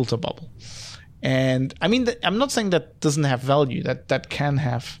in your filter bubble. And I mean, I'm not saying that doesn't have value, that can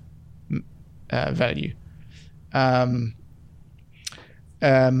have value.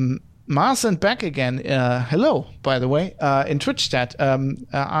 Mars and back again, hello, by the way, in Twitch chat,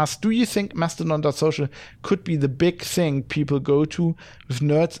 asked, do you think Mastodon.social could be the big thing people go to with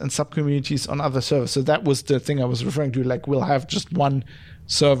nerds and subcommunities on other servers? So that was the thing I was referring to, like we'll have just one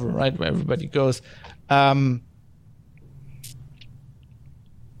server, right, where everybody goes. I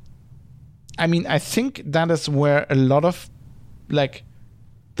mean, I think that is where a lot of, like,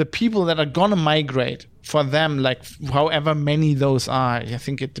 the people that are gonna migrate, for them, like, however many those are, I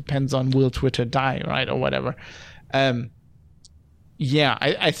think it depends on will Twitter die, right, or whatever. I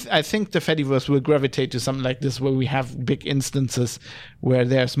think the Fediverse will gravitate to something like this, where we have big instances where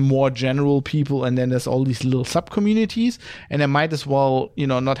there's more general people, and then there's all these little sub-communities, and they might as well,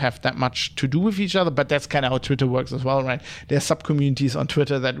 not have that much to do with each other, but that's kind of how Twitter works as well, right? There's sub-communities on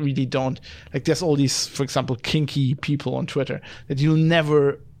Twitter that really don't, like, there's all these, for example, kinky people on Twitter that you'll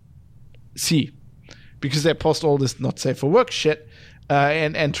never see, because they post all this not safe for work shit,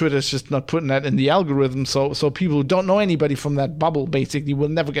 and Twitter's just not putting that in the algorithm, so people who don't know anybody from that bubble basically will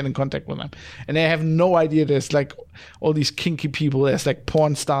never get in contact with them, and they have no idea there's like all these kinky people, there's like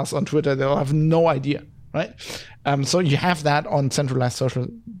porn stars on Twitter, they'll have no idea, right? So you have that on centralized social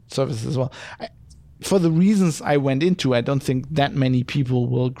services as well. For the reasons I went into, I don't think that many people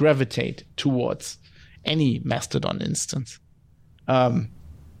will gravitate towards any Mastodon instance.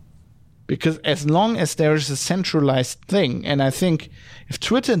 Because as long as there is a centralized thing, and I think if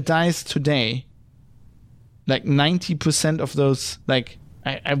Twitter dies today, like 90% of those, like,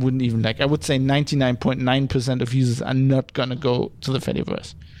 I wouldn't even, like, I would say 99.9% of users are not going to go to the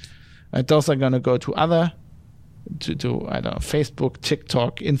Fediverse. Right? Those are going to go to other, I don't know, Facebook,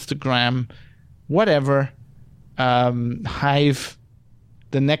 TikTok, Instagram, whatever, Hive,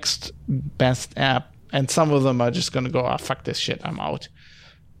 the next best app, and some of them are just going to go, fuck this shit, I'm out.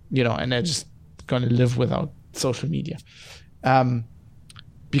 And they're just going to live without social media.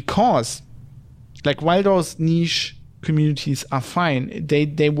 Because, like, while those niche communities are fine,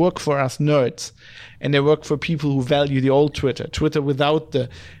 they work for us nerds, and they work for people who value the old Twitter without the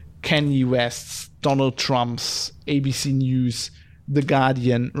Kanye Wests, Donald Trumps, ABC News, The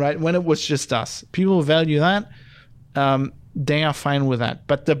Guardian, right? When it was just us. People who value that, they are fine with that.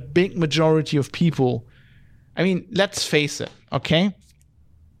 But the big majority of people, I mean, let's face it, okay?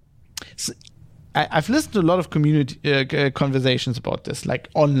 So I've listened to a lot of community conversations about this, like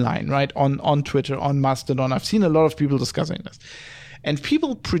online, right? On Twitter, on Mastodon. I've seen a lot of people discussing this. And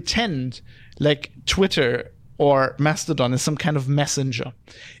people pretend like Twitter or Mastodon is some kind of messenger.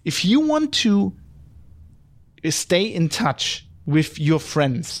 If you want to stay in touch with your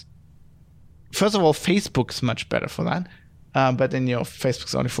friends, first of all, Facebook's much better for that. But then,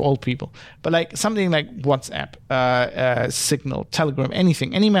 Facebook's only for old people. But like something like WhatsApp, Signal, Telegram,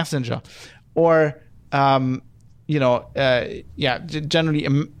 anything, any messenger, or generally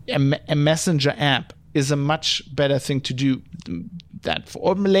a messenger app is a much better thing to do that for.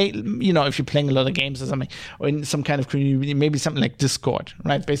 Or if you're playing a lot of games or something, or in some kind of community, maybe something like Discord,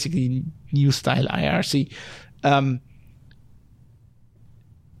 right? Basically, new style IRC.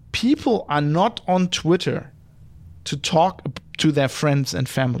 People are not on Twitter to talk to their friends and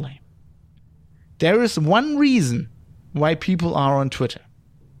family. There is one reason why people are on Twitter.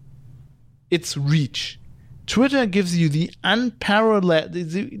 It's reach. Twitter gives you the unparalleled.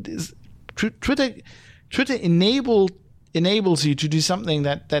 Twitter enables you to do something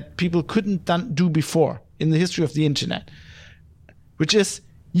that people couldn't do before in the history of the internet, which is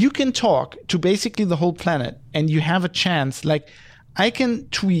you can talk to basically the whole planet, and you have a chance. Like, I can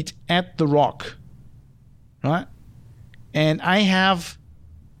tweet at The Rock, right? And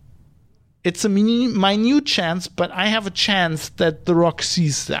it's a minute chance, but I have a chance that The Rock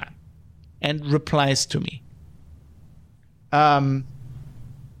sees that and replies to me. And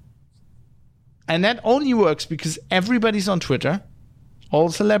that only works because everybody's on Twitter. All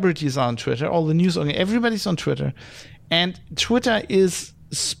celebrities are on Twitter. All the news, everybody's on Twitter. And Twitter is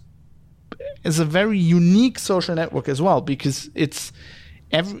a very unique social network as well, because it's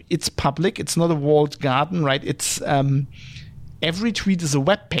public. It's not a walled garden, right? It's every tweet is a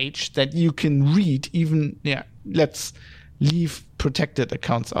web page that you can read. Even let's leave protected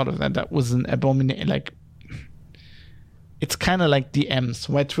accounts out of that. That was an abomination. Like, it's kind of like DMs.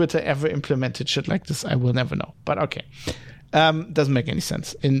 Why Twitter ever implemented shit like this, I will never know. But okay. Doesn't make any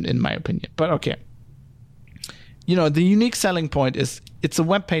sense in my opinion. But okay. The unique selling point is it's a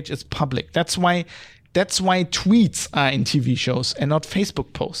web page, it's public. That's why tweets are in TV shows and not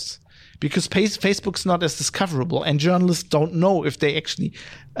Facebook posts. Because Facebook's not as discoverable, and journalists don't know if they actually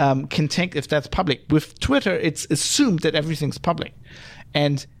can take if that's public. With Twitter, it's assumed that everything's public.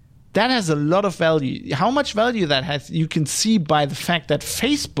 And that has a lot of value. How much value that has, you can see by the fact that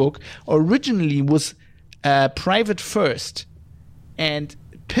Facebook originally was private first and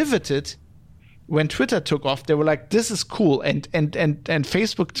pivoted when Twitter took off. They were like, this is cool. And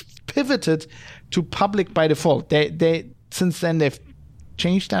Facebook pivoted to public by default. They since then, they've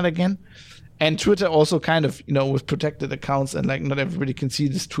changed that again. And Twitter also kind of, with protected accounts and like not everybody can see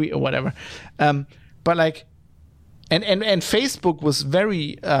this tweet or whatever. But like, and Facebook was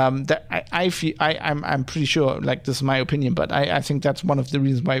very, I'm pretty sure, like this is my opinion, but I think that's one of the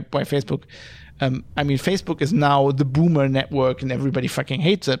reasons why Facebook, Facebook is now the boomer network and everybody fucking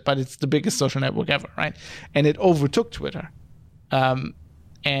hates it, but it's the biggest social network ever, right? And it overtook Twitter, and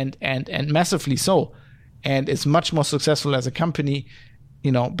massively so. And it's much more successful as a company,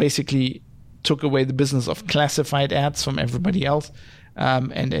 basically took away the business of classified ads from everybody else.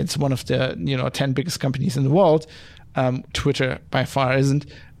 And it's one of the, 10 biggest companies in the world. Twitter by far isn't.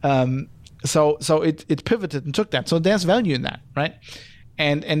 So it pivoted and took that. So there's value in that, right?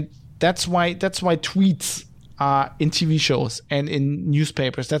 And that's why tweets are in TV shows and in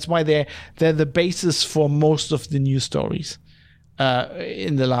newspapers. That's why they're the basis for most of the news stories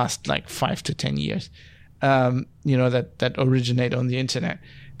in the last like 5 to 10 years. That originate on the internet.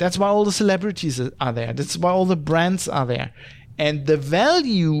 That's why all the celebrities are there. That's why all the brands are there. And the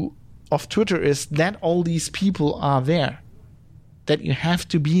value of Twitter is that all these people are there, that you have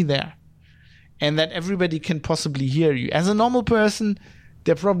to be there, and that everybody can possibly hear you. As a normal person,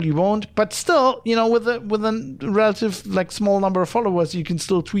 they probably won't, but still, with a relative like small number of followers, you can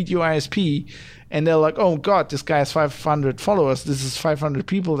still tweet your ISP, and they're like, oh God, this guy has 500 followers. This is 500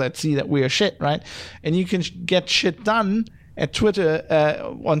 people that see that we are shit, right? And you can get shit done at Twitter,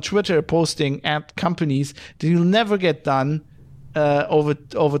 on Twitter, posting at companies that you'll never get done over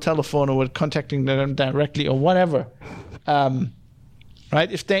telephone or with contacting them directly or whatever,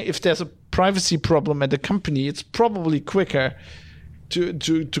 right? If there's a privacy problem at the company, it's probably quicker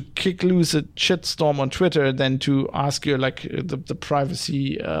to kick loose a shitstorm on Twitter than to ask your the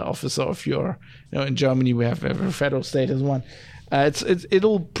privacy officer of your, in Germany we have every federal state has one.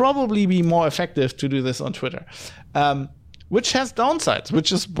 It'll probably be more effective to do this on Twitter, which has downsides,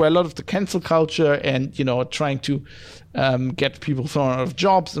 which is where a lot of the cancel culture and trying to get people thrown out of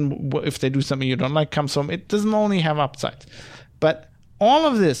jobs and if they do something you don't like comes from. It doesn't only have upsides, but all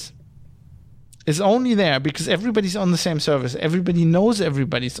of this is only there because everybody's on the same service. Everybody knows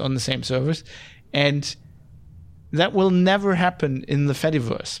everybody's on the same service, and that will never happen in the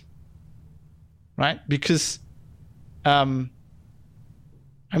Fediverse, right? Because, I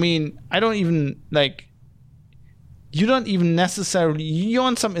don't even you don't even necessarily, you're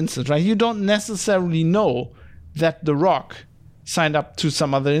on some instance, right? You don't necessarily know that The Rock signed up to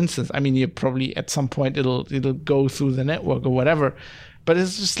some other instance. You probably at some point it'll go through the network or whatever, but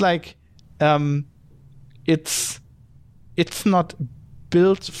it's just like, it's not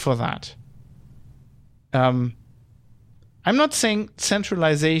built for that. I'm not saying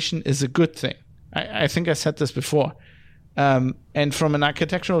centralization is a good thing. I think I said this before. And from an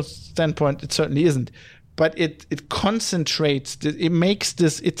architectural standpoint, it certainly isn't. But it concentrates, it makes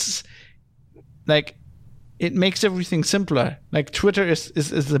this, it's like, it makes everything simpler. Like Twitter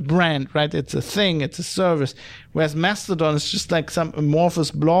is a brand, right? It's a thing, it's a service. Whereas Mastodon is just like some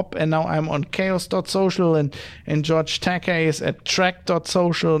amorphous blob, and now I'm on chaos.social and George Takei is at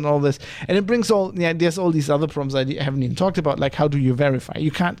track.social and all this. And it brings there's all these other problems I haven't even talked about, like how do you verify?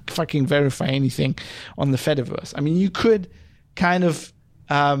 You can't fucking verify anything on the Fediverse. You could kind of,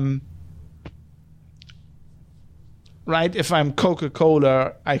 right? If I'm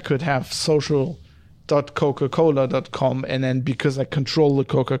Coca-Cola, I could have social.coca-cola.com, and then because I control the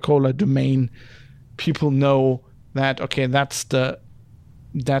Coca-Cola domain, people know that okay, that's the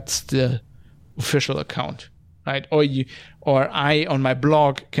official account, right? Or I on my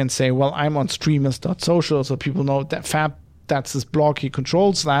blog can say, well, I'm on streamers.social, so people know that Fab, that's his blog, he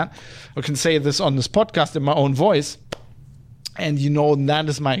controls that. I can say this on this podcast in my own voice, and that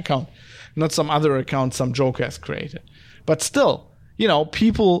is my account, not some other account some joker has created. But still,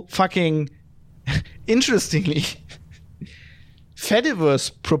 people fucking interestingly, Fediverse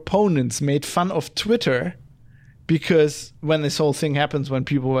proponents made fun of Twitter because when this whole thing happens, when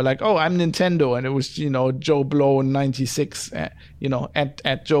people were like, "Oh, I'm Nintendo," and it was Joe Blow 96,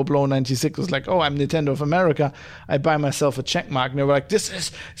 at Joe Blow 96 was like, "Oh, I'm Nintendo of America. I buy myself a check mark," and they were like,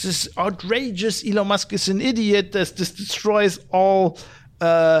 "This is outrageous. Elon Musk is an idiot. This destroys all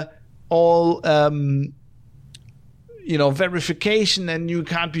verification, and you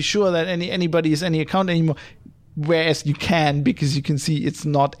can't be sure that anybody is any account anymore." Whereas you can, because you can see it's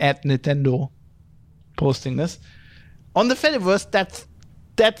not at Nintendo posting this. On the Fediverse, that's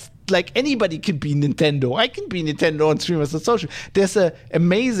like anybody can be Nintendo. I can be Nintendo on Streamers.social. There's an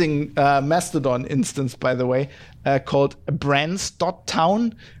amazing Mastodon instance, by the way, called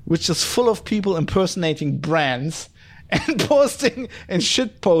brands.town, which is full of people impersonating brands and posting and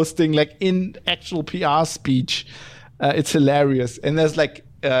shit posting like in actual PR speech. It's hilarious. And there's like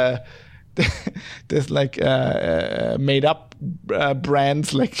made up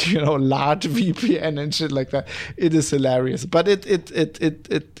brands like large VPN and shit like that. It is hilarious, but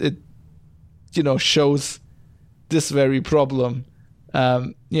it shows this very problem.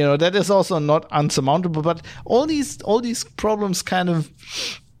 That is also not unsurmountable. But all these problems kind of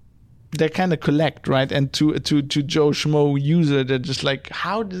collect, right? And to Joe Schmo user, they're just like,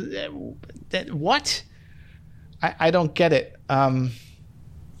 how does that? What? I don't get it.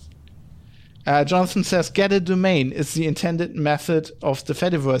 Jonathan says, get a domain is the intended method of the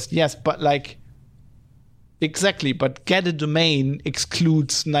Fediverse. Yes, but exactly, but get a domain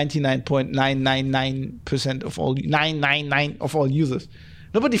excludes 99.999% of all, 999 of all users.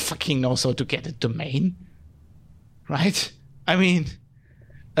 Nobody fucking knows how to get a domain, right? I mean,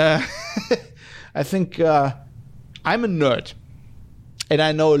 I think I'm a nerd, and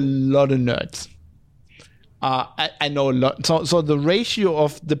I know a lot of nerds. I know a lot. So the ratio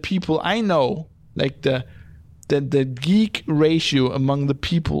of the people I know, like the geek ratio among the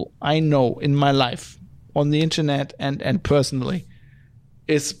people I know in my life on the internet and personally,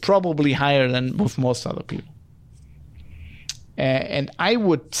 is probably higher than with most other people. And I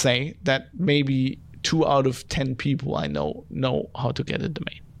would say that maybe 2 out of 10 people I know how to get a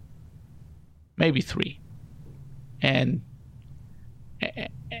domain. Maybe 3. And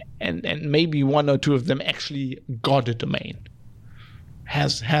maybe 1 or 2 of them actually got a domain,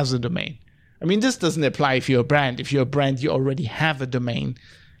 has a domain. I mean, this doesn't apply if you're a brand. If you're a brand, you already have a domain.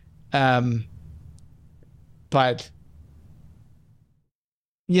 But,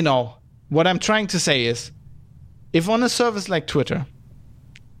 what I'm trying to say is, if on a service like Twitter,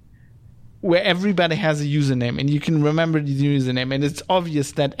 where everybody has a username and you can remember the username, and it's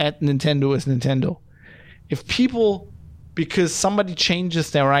obvious that at Nintendo is Nintendo, if people, because somebody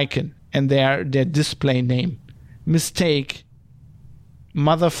changes their icon and their display name, mistake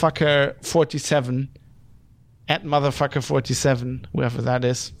motherfucker47 at motherfucker47, whoever that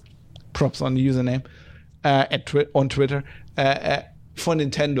is, props on the username, on Twitter, for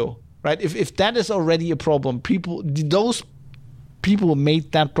Nintendo, right? If that is already a problem, those people who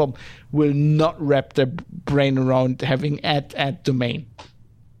made that problem will not wrap their brain around having at domain.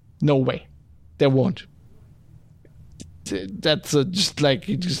 No way. They won't. That's just like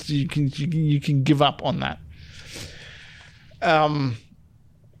you can give up on that.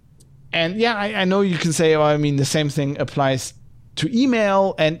 And yeah, I know you can say, the same thing applies to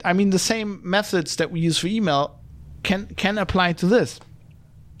email, and I mean the same methods that we use for email can apply to this.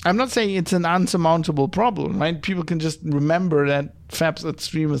 I'm not saying it's an unsurmountable problem, right? People can just remember that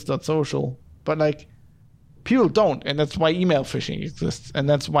fabs@streamers.social, but people don't, and that's why email phishing exists, and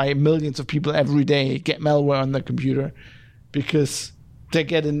that's why millions of people every day get malware on their computer, because they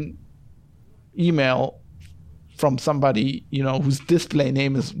get an email from somebody, whose display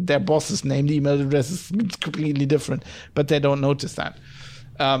name is their boss's name. The email address is completely different, but they don't notice that.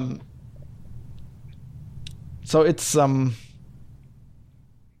 So it's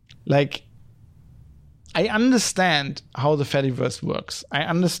I understand how the Fediverse works. I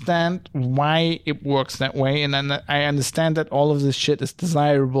understand why it works that way, and I understand that all of this shit is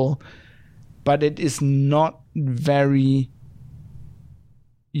desirable, but it is not very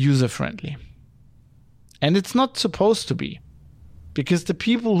user-friendly. And it's not supposed to be, because the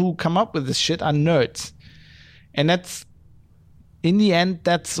people who come up with this shit are nerds. And that's, in the end,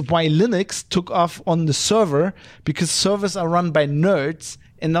 that's why Linux took off on the server, because servers are run by nerds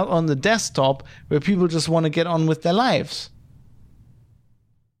and not on the desktop where people just want to get on with their lives.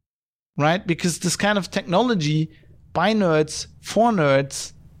 Right? Because this kind of technology by nerds, for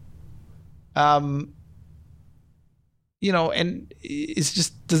nerds, and it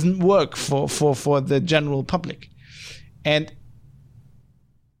just doesn't work for the general public. And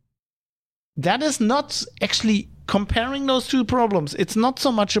that is not actually, comparing those two problems, it's not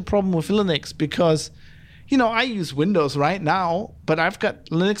so much a problem with Linux, because I use Windows right now, but I've got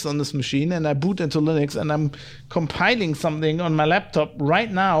Linux on this machine, and I boot into Linux, and I'm compiling something on my laptop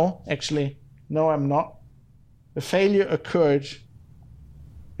right now. Actually, no, I'm not. A failure occurred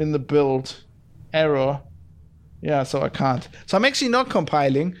in the build. Error. Yeah, so I can't. So I'm actually not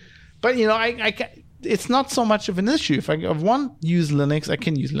compiling, but it's not so much of an issue. If I want to use Linux, I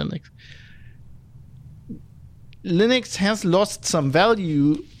can use Linux. Linux has lost some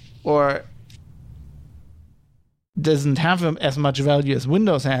value, or doesn't have as much value as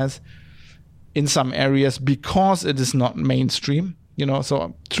Windows has in some areas, because it is not mainstream.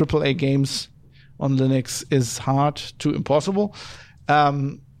 So AAA games on Linux is hard to impossible.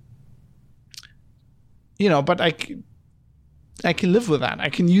 But I can live with that. I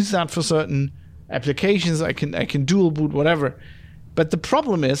can use that for certain applications. I can dual boot, whatever. But the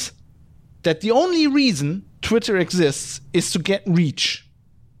problem is that the only reason Twitter exists is to get reach.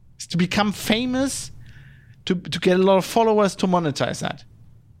 It's to become famous, to get a lot of followers, to monetize that.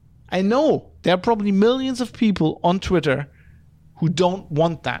 I know there are probably millions of people on Twitter who don't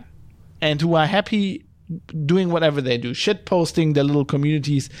want that and who are happy doing whatever they do, shit posting their little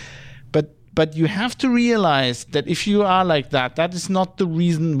communities. But you have to realize that if you are like that, that is not the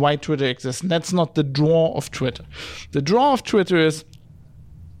reason why Twitter exists. And that's not the draw of Twitter. The draw of Twitter is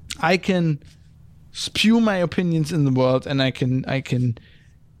I can spew my opinions in the world, and I can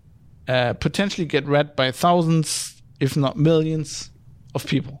potentially get read by thousands, if not millions, of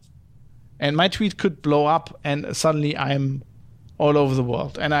people. And my tweet could blow up, and suddenly I'm all over the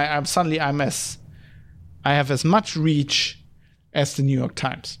world. And I have as much reach as the New York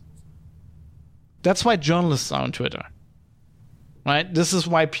Times. That's why journalists are on Twitter, right? This is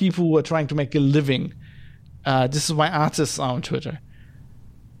why people who are trying to make a living. This is why artists are on Twitter,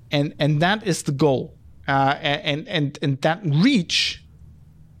 and that is the goal. And that reach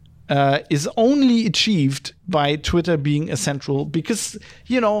is only achieved by Twitter being essential, because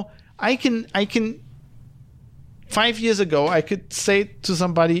I can 5 years ago I could say to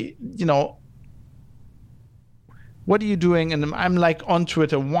somebody, what are you doing? And I'm like on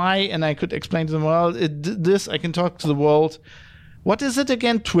Twitter. Why? And I could explain to them, well, this, I can talk to the world. What is it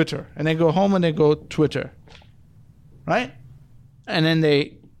again? Twitter. And they go home and they go Twitter. Right? And then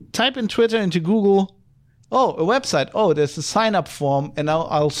they type in Twitter into Google. Oh, a website. Oh, there's a sign up form, and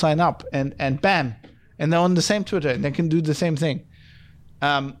I'll sign up, and bam. And they're on the same Twitter, and they can do the same thing.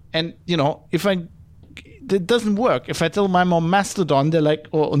 It doesn't work. If I tell my mom Mastodon, they're like,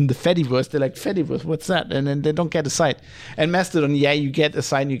 or on the Fediverse, they're like, Fediverse, what's that? And then they don't get a site. And Mastodon, yeah, you get a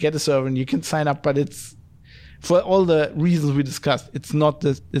site, you get a server, and you can sign up, but it's, for all the reasons we discussed, it's not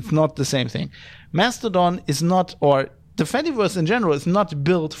the same thing. Mastodon is not, or the Fediverse in general is not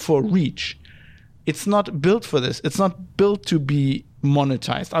built for reach. It's not built for this. It's not built to be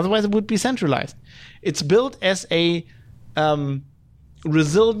monetized. Otherwise, it would be centralized. It's built as a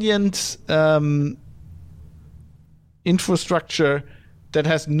resilient infrastructure that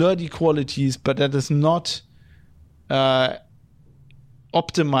has nerdy qualities, but that is not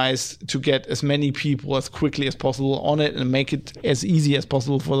optimized to get as many people as quickly as possible on it and make it as easy as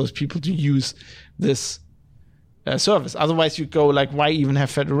possible for those people to use this service. Otherwise, you go like, why even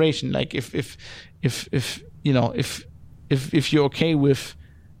have federation? Like, if you're okay with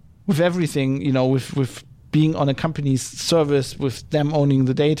everything, with being on a company's service, with them owning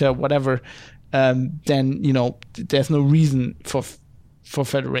the data, whatever, then there's no reason for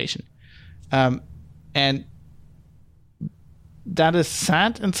federation, and that is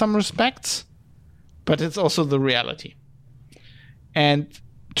sad in some respects, but it's also the reality. And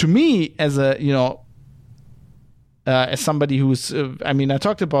to me, as as somebody who's, I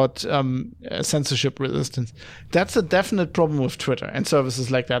talked about censorship resistance. That's a definite problem with Twitter and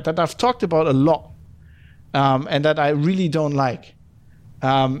services like that I've talked about a lot, and that I really don't like.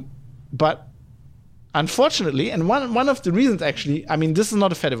 But unfortunately, and one of the reasons actually, this is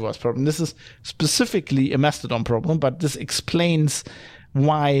not a Fediverse problem. This is specifically a Mastodon problem, but this explains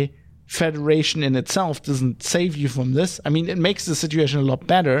why federation in itself doesn't save you from this. It makes the situation a lot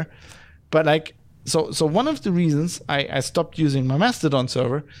better, but so one of the reasons I stopped using my Mastodon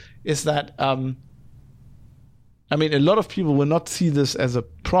server is that, a lot of people will not see this as a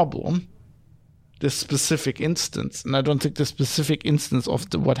problem, this specific instance, and I don't think the specific instance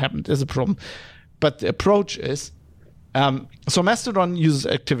of what happened is a problem. But the approach is, so Mastodon uses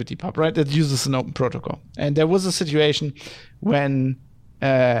ActivityPub, right? It uses an open protocol. And there was a situation when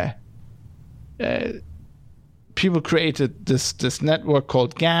people created this network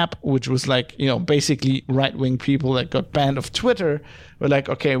called Gap, which was basically right-wing people that got banned off Twitter were like,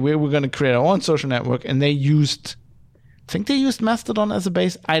 okay, we're going to create our own social network. And they used think they used Mastodon as a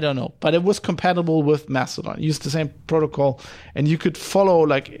base. I don't know, but it was compatible with Mastodon. It used the same protocol, and you could follow,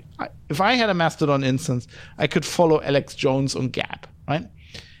 like, if I had a Mastodon instance, I could follow Alex Jones on Gap, right?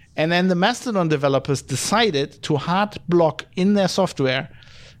 And then the Mastodon developers decided to hard block in their software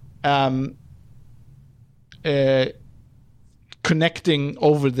connecting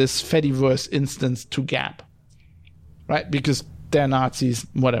over this Fediverse instance to Gap, right? Because they're Nazis,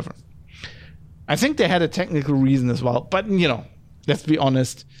 whatever. I think they had a technical reason as well, but let's be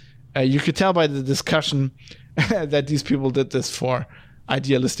honest. You could tell by the discussion that these people did this for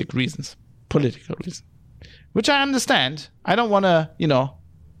idealistic reasons, political reasons, which I understand. I don't want to,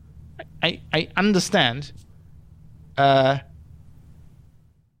 I understand, but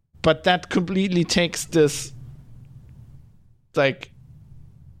that completely takes this like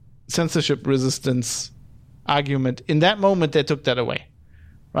censorship resistance argument. In that moment, they took that away,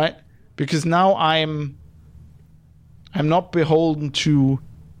 right? Because now I'm not beholden to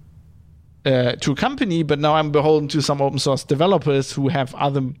a company, but now I'm beholden to some open source developers who have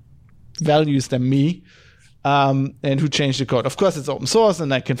other values than me, and who change the code. Of course, it's open source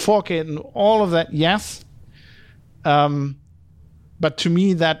and I can fork it and all of that. Yes, but to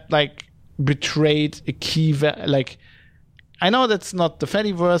me, that like betrayed a key. I know that's not the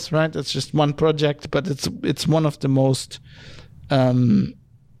Fediverse, right? It's just one project, but it's one of the most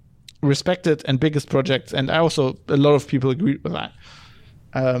respected and biggest projects, and a lot of people agreed with that.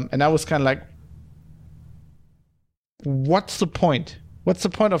 And I was kind of like, what's the point? What's the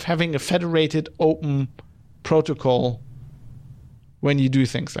point of having a federated open protocol when you do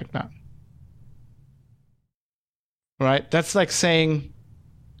things like that? Right? That's like saying,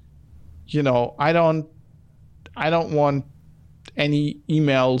 I don't want any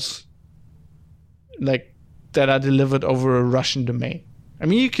emails like that are delivered over a Russian domain. I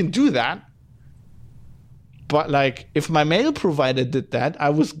mean, you can do that, but like if my mail provider did that, I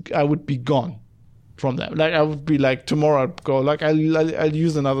would be gone from that. Like I would be like, tomorrow I'd go like I'll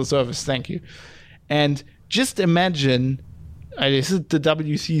use another service, thank you. And just imagine, this is the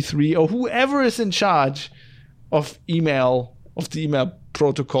WC3 or whoever is in charge of the email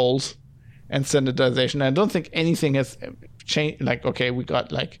protocols and standardization. I don't think anything has changed. Like, okay, we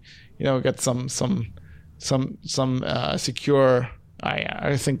got we got some secure.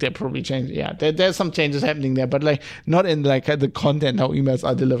 I think they probably changed. Yeah, there's some changes happening there, but like not in like the content how emails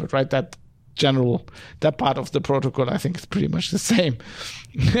are delivered, right? That part of the protocol, I think, is pretty much the same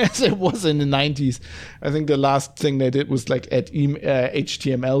as it was in the 90s. I think the last thing they did was like add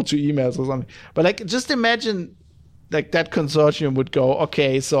HTML to emails or something. But like, just imagine like that consortium would go,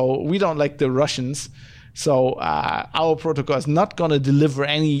 okay, so we don't like the Russians, so our protocol is not going to deliver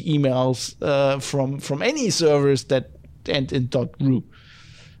any emails from any servers that end in .ru.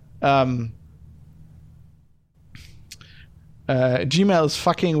 Gmail is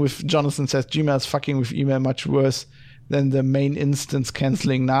fucking with, Jonathan says, Gmail is fucking with email much worse than the main instance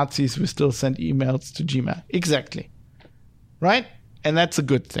canceling Nazis. We still send emails to Gmail. Exactly. Right? And that's a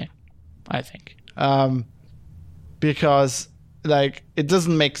good thing, I think. Because like it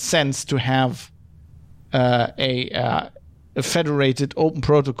doesn't make sense to have a federated open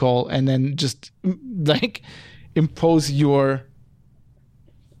protocol and then just like impose your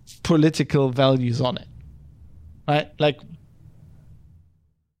political values on it, right? Like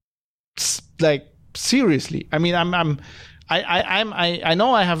seriously. I mean, I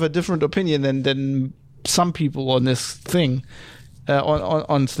know I have a different opinion than some people on this thing,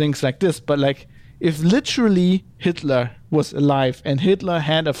 on things like this. But like, if literally Hitler was alive and Hitler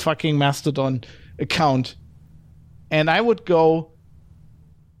had a fucking Mastodon account, and I would go,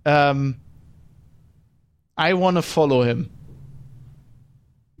 I want to follow him.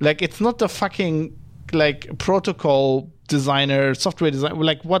 Like, it's not the fucking like protocol designer, software designer.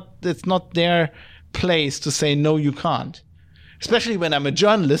 Like, what? It's not their place to say no, you can't. Especially when I'm a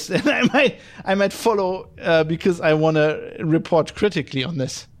journalist and I might follow because I want to report critically on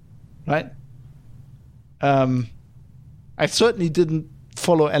this, right? I certainly didn't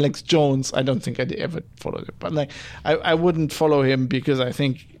follow Alex Jones. I don't think I ever followed him, but like I wouldn't follow him because I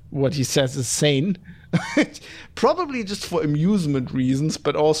think what he says is sane. Probably just for amusement reasons,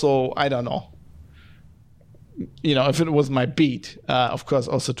 but also, I don't know. If it was my beat, of course,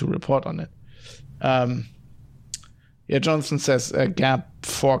 also to report on it. Yeah, Johnson says Gap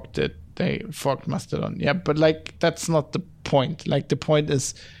forked it. They forked Mastodon. Yeah, but like that's not the point. Like the point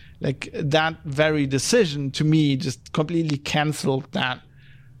is, like that very decision to me just completely canceled that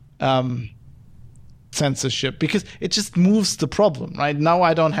censorship, because it just moves the problem, right? Now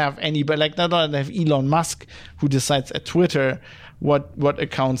I don't have anybody, like now I don't have Elon Musk who decides at Twitter what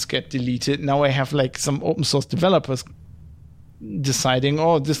accounts get deleted. Now I have like some open source developers deciding,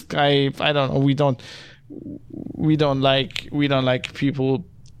 oh, this guy, I don't know, we don't like people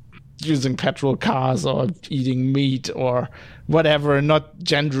using petrol cars or eating meat or whatever, not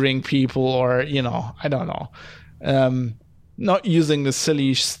gendering people, or I don't know, not using the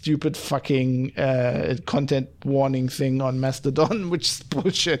silly stupid fucking content warning thing on Mastodon, which is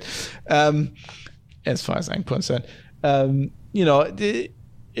bullshit, as far as I'm concerned.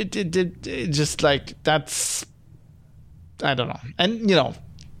 It just like, that's, I don't know. And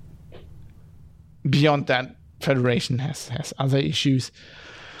beyond that, Federation has other issues.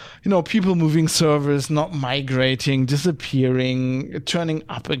 People moving servers, not migrating, disappearing, turning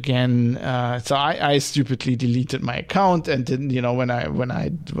up again. So I stupidly deleted my account and didn't, when I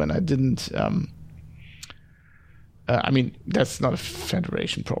didn't. I mean, that's not a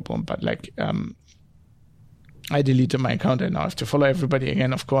Federation problem, but like, I deleted my account and now I have to follow everybody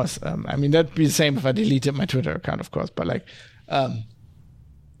again, of course. I mean, that'd be the same if I deleted my Twitter account, of course. But like,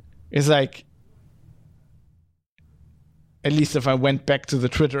 it's like, at least if I went back to the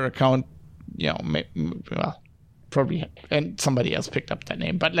Twitter account, probably, and somebody else picked up that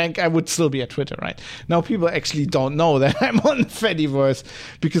name, but like, I would still be at Twitter, right? Now people actually don't know that I'm on Fediverse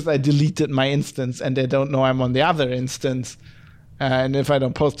because I deleted my instance, and they don't know I'm on the other instance. And if I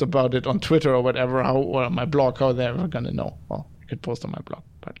don't post about it on Twitter or whatever, or on my blog, how they're ever gonna know? Well, I could post on my blog,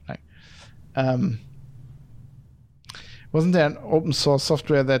 but like, wasn't there an open source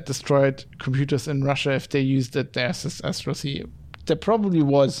software that destroyed computers in Russia if they used it there as Astro-C? There probably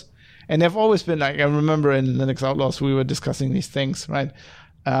was. And they've always been like, I remember in Linux Outlaws, we were discussing these things, right?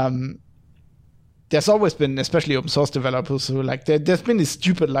 There's always been, especially open source developers who like, there's been these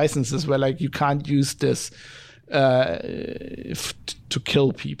stupid licenses where like, you can't use this to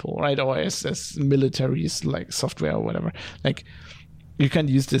kill people, right? Or as militaries, like software or whatever. Like, you can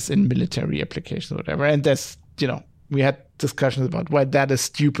use this in military applications or whatever. And there's, we had discussions about why that is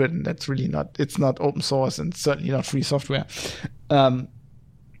stupid, and that's really not, it's not open source and certainly not free software. But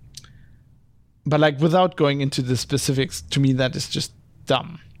like, without going into the specifics, to me, that is just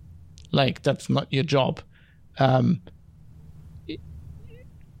dumb. Like, that's not your job. I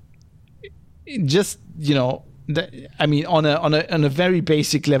mean, on a very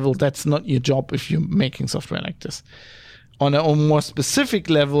basic level, that's not your job if you're making software like this. On a more specific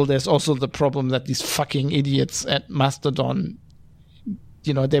level, there's also the problem that these fucking idiots at Mastodon,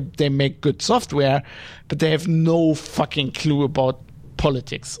 they make good software, but they have no fucking clue about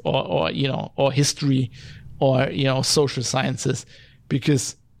politics or history or social sciences,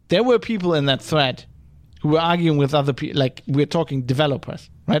 because there were people in that thread who were arguing with other people, like, we're talking developers,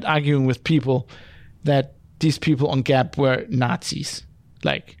 right? Arguing with people that these people on Gap were Nazis.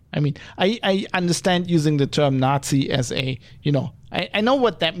 Like, I mean, I understand using the term Nazi as a, I know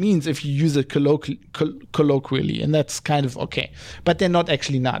what that means if you use it colloquially, and that's kind of okay. But they're not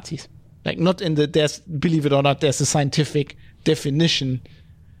actually Nazis. Like, not in believe it or not, there's a scientific definition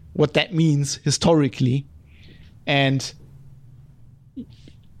what that means historically. And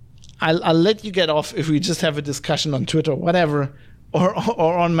I'll let you get off if we just have a discussion on Twitter or whatever, or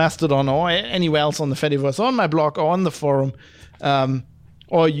on Mastodon or anywhere else on the Fediverse, or on my blog or on the forum.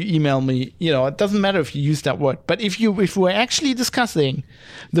 Or you email me, it doesn't matter if you use that word. But if we're actually discussing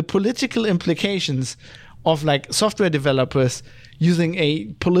the political implications of like software developers using a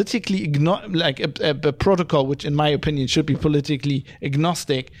politically a protocol, which in my opinion should be politically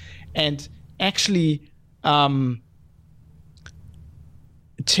agnostic, and actually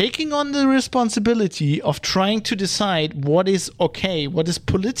taking on the responsibility of trying to decide what is okay, what is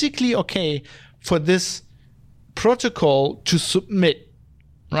politically okay for this protocol to submit.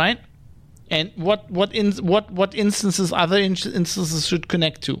 Right, and what instances, other instances should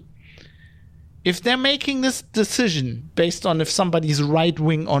connect to. If they're making this decision based on if somebody's right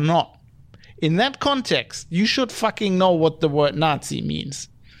wing or not, in that context, you should fucking know what the word Nazi means,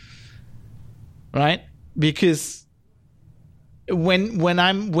 right? Because when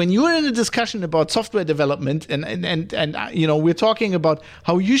you're in a discussion about software development and we're talking about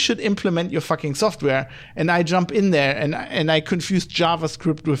how you should implement your fucking software, and I jump in there and I confuse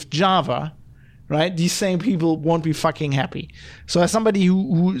JavaScript with Java, right? These same people won't be fucking happy. So as somebody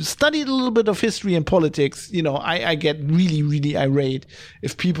who studied a little bit of history and politics, I get really, really irate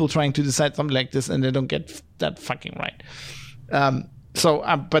if people trying to decide something like this and they don't get that fucking right.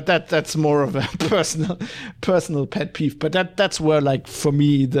 But that's more of a personal pet peeve. But that's where, like, for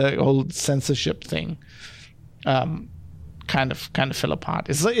me, the whole censorship thing kind of fell apart.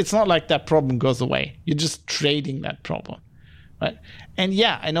 It's not like that problem goes away. You're just trading that problem, right? And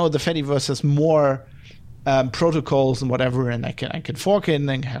yeah, I know the Fediverse has more protocols and whatever, and I can fork it and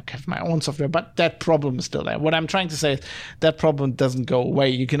then have my own software. But that problem is still there. What I'm trying to say is that problem doesn't go away.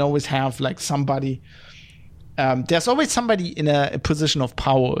 You can always have like somebody. There's always somebody in a position of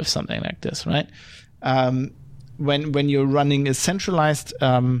power with something like this, right? When you're running a centralized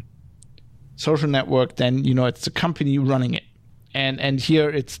social network, then it's the company running it, and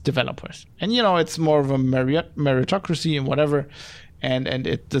here it's developers, and it's more of a meritocracy and whatever, and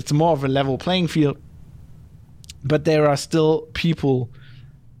it's more of a level playing field. But there are still people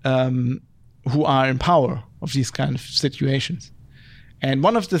who are in power of these kind of situations. And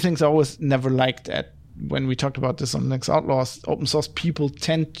one of the things I always never liked when we talked about this on Linux Outlaws, open source people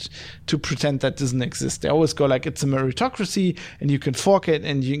tend to pretend that doesn't exist. They always go like it's a meritocracy and you can fork it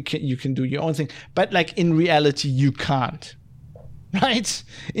and you can do your own thing. But like in reality, you can't. Right?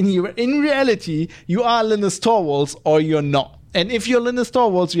 In reality, you are Linus Torvalds or you're not. And if you're Linus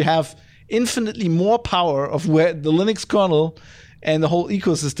Torvalds, you have infinitely more power of where the Linux kernel and the whole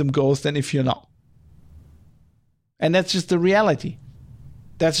ecosystem goes than if you're not. And that's just the reality.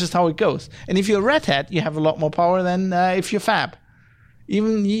 That's just how it goes. And if you're Red Hat, you have a lot more power than if you're Fab.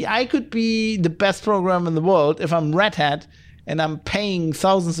 Even I could be the best programmer in the world. If I'm Red Hat and I'm paying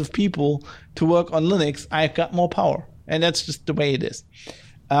thousands of people to work on Linux, I've got more power. And that's just the way it is.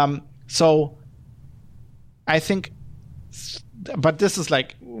 So I think, but this is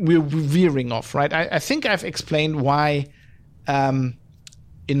like, we're veering off, right? I think I've explained why, in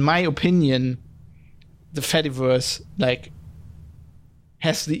my opinion, the Fediverse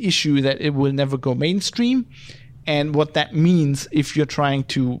has the issue that it will never go mainstream, and what that means if you're trying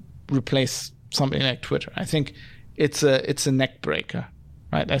to replace something like Twitter. I think it's a neck breaker,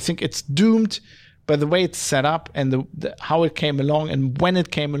 right? I think it's doomed by the way it's set up and how it came along and when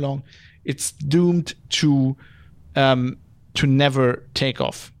it came along. It's doomed to never take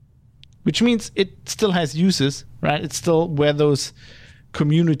off, which means it still has uses, right? It's still where those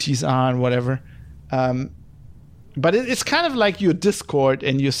communities are and whatever. But it's kind of like your Discord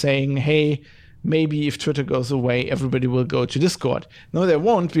and you're saying, hey, maybe if Twitter goes away, everybody will go to Discord. No, they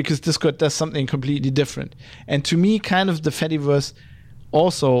won't, because Discord does something completely different. And to me, kind of the Fediverse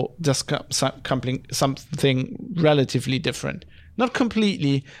also does something relatively different. Not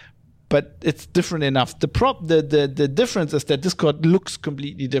completely, but it's different enough. The difference is that Discord looks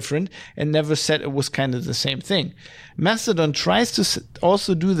completely different and never said it was kind of the same thing. Mastodon tries to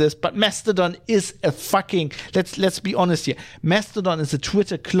also do this, but Mastodon is a fucking, let's be honest here. Mastodon is a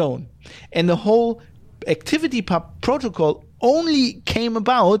Twitter clone. And the whole ActivityPub protocol only came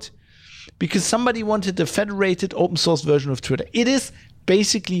about because somebody wanted a federated open source version of Twitter. It is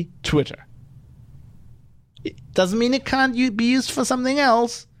basically Twitter. It doesn't mean it can't be used for something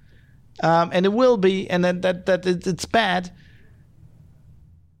else. And it will be, and that it's bad.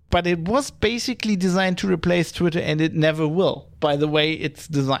 But it was basically designed to replace Twitter, and it never will, by the way it's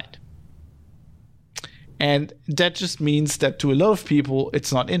designed. And that just means that to a lot of people,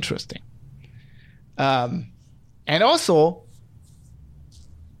 it's not interesting. And also,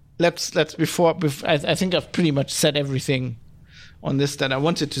 let's before I think I've pretty much said everything on this that I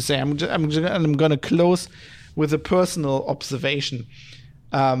wanted to say. I'm going to close with a personal observation.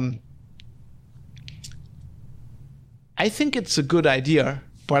 I think it's a good idea,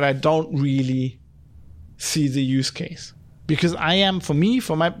 but I don't really see the use case, because for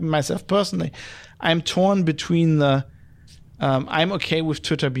myself personally, I'm torn between I'm okay with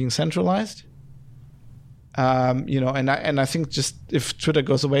Twitter being centralized, and I think just if Twitter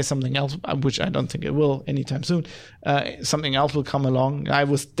goes away, something else, which I don't think it will anytime soon, something else will come along. I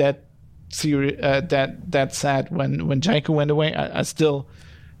was that sad when Jaiku went away. I still.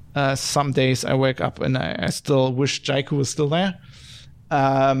 Some days I wake up and I still wish Jaiku was still there.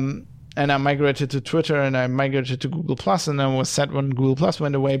 And I migrated to Twitter and I migrated to Google Plus, and I was sad when Google Plus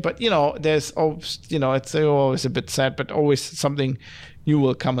went away. But there's always, it's always a bit sad, but always something new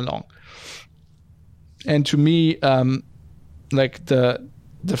will come along. And to me, like the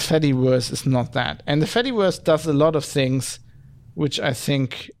Fediverse is not that. And the Fediverse does a lot of things which I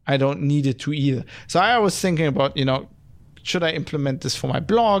think I don't need it to either. So I was thinking about, should I implement this for my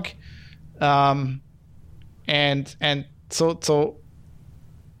blog? And so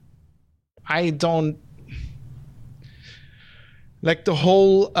I don't like the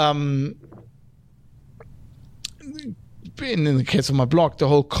whole in the case of my blog, the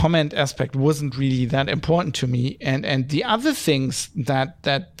whole comment aspect wasn't really that important to me. And the other things that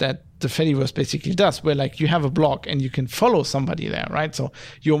the Fediverse basically does, where like you have a blog and you can follow somebody there, right? So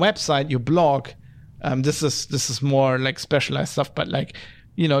your website, your blog, this is more like specialized stuff, but like,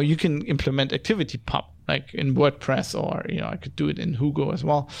 you can implement ActivityPub like in WordPress, or I could do it in Hugo as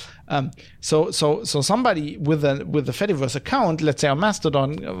well. So somebody with a Fediverse account, let's say on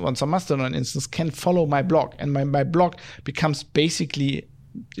Mastodon, on some Mastodon instance, can follow my blog, and my blog becomes basically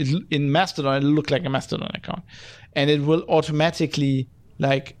in Mastodon. It'll look like a Mastodon account, and it will automatically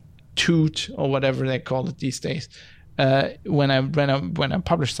like toot or whatever they call it these days when I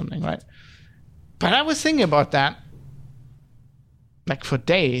publish something, right? But I was thinking about that like for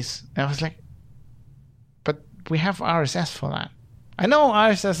days, and I was like, but we have RSS for that. I know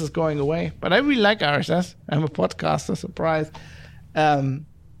RSS is going away, but I really like RSS. I'm a podcaster, surprise. And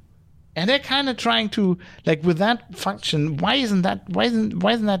they're kind of trying to, like, with that function, why isn't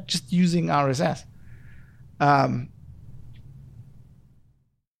that just using RSS? I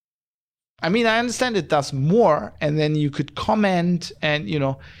mean, I understand it does more, and then you could comment, and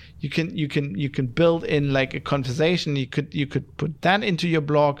you can build in like a conversation. You could put that into your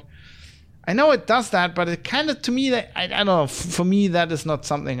blog. I know it does that, but it kind of, to me, that I don't know. For me, that is not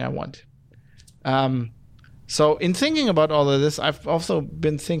something I want. So in thinking about all of this, I've also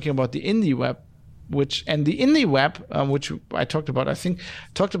been thinking about the indie web, which I talked about. I think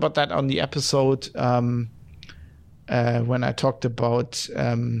talked about that on the episode when I talked about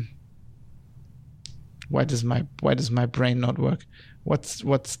why does my brain not work? What's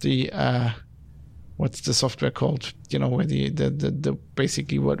the software called? Where the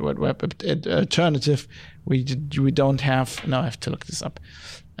basically what web alternative we don't have. Now I have to look this up.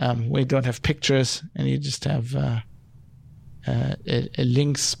 We don't have pictures, and you just have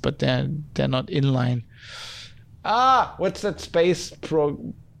links, but they're not inline. What's that space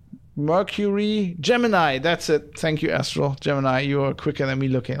pro? Mercury, Gemini. That's it. Thank you, Astral. Gemini. You are quicker than me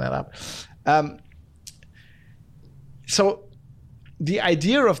looking that up. So the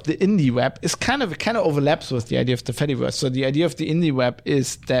idea of the indie web is kind of overlaps with the idea of the Fediverse. So the idea of the indie web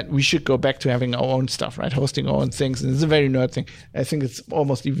is that we should go back to having our own stuff, right? Hosting our own things. And it's a very nerd thing. I think it's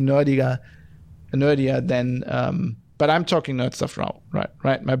almost even nerdier than, but I'm talking nerd stuff now,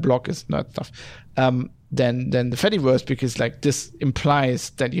 right? My blog is nerd stuff. Than the Fediverse, because like this implies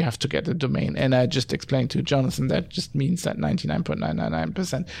that you have to get a domain. And I just explained to Jonathan that just means that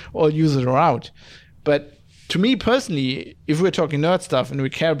 99.999% all users are out. But to me personally, if we're talking nerd stuff and we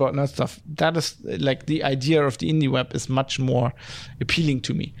care about nerd stuff, that is like the idea of the indie web is much more appealing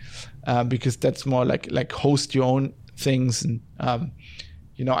to me, because that's more like host your own things. And,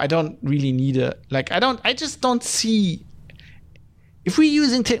 I don't really need I just don't see, if we're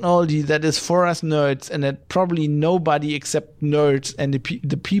using technology that is for us nerds, and that probably nobody except nerds and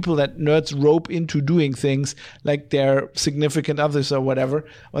the people that nerds rope into doing things, like their significant others or whatever,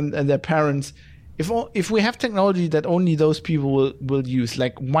 and their parents, if we have technology that only those people will use,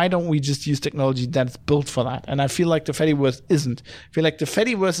 like, why don't we just use technology that's built for that? And I feel like the Fediverse isn't. I feel like the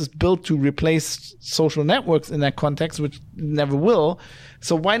Fediverse is built to replace social networks in that context, which never will.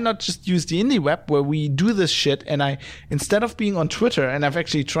 So why not just use the indie web where we do this shit? And instead of being on Twitter, and I've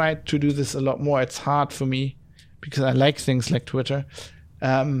actually tried to do this a lot more, it's hard for me because I like things like Twitter.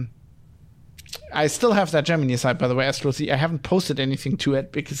 I still have that Gemini site, by the way, Astro. I haven't posted anything to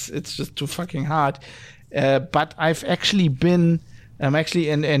it because it's just too fucking hard. But I've actually been,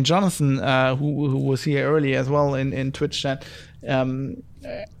 and Jonathan, who was here earlier as well in Twitch chat,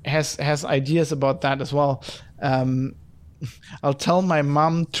 has ideas about that as well. I'll tell my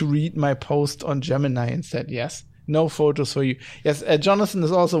mom to read my post on Gemini instead. Yes. No photos for you. Yes, Jonathan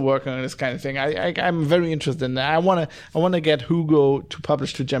is also working on this kind of thing. I'm very interested in that. I want to get Hugo to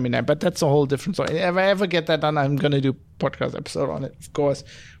publish to Gemini, but that's a whole different story. If I ever get that done, I'm going to do a podcast episode on it. Of course,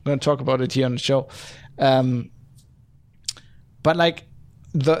 I'm going to talk about it here on the show. But like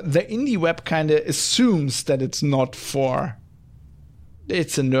the indie web kind of assumes that it's a nerd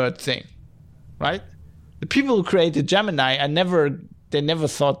thing, right? The people who created Gemini they never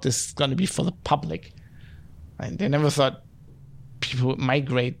thought this is going to be for the public. And they never thought people would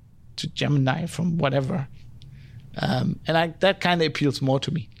migrate to Gemini from whatever. And that kind of appeals more to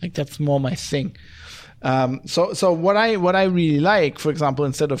me. Like, that's more my thing. So what I really like, for example,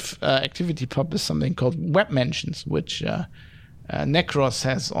 instead of ActivityPub, is something called Web Mentions, which Necros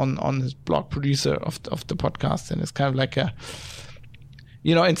has on his blog, producer of the podcast. And it's kind of like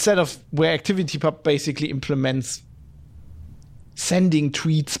instead of where ActivityPub basically implements sending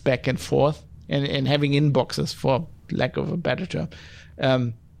tweets back and forth, and having inboxes, for lack of a better term.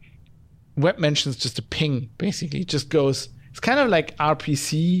 Web Mentions just a ping, basically. It just goes, it's kind of like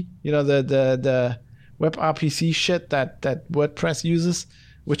RPC, the web RPC shit that WordPress uses,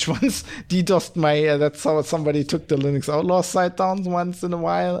 which once DDoSed my, that's how somebody took the Linux Outlaw site down once in a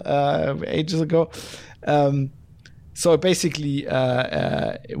while, ages ago. So basically,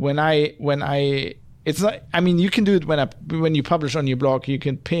 when I it's not. I mean, you can do it when you publish on your blog. You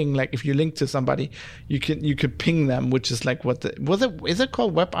can ping, like if you link to somebody, you could ping them, which is like is it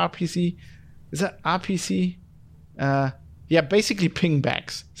called WebRPC? Is that RPC? Yeah, basically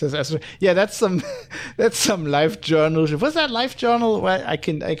pingbacks. Yeah, that's some live journal. Was that live journal? Well, I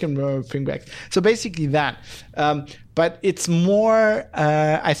can remember pingbacks. So basically that. But it's more.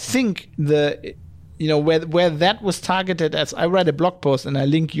 I think where that was targeted as I write a blog post and I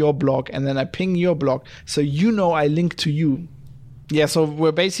link your blog and then I ping your blog, so I link to you. Yeah, so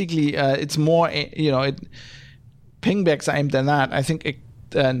we're basically it's more pingbacks are aimed at that. I think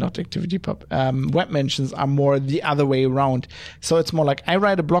not ActivityPub. Web mentions are more the other way around. So it's more like I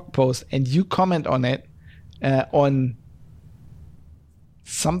write a blog post and you comment on it on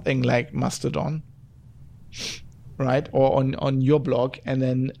something like Mastodon, right, or on your blog, and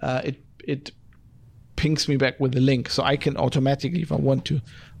then it pings me back with a link, so I can automatically, if I want to,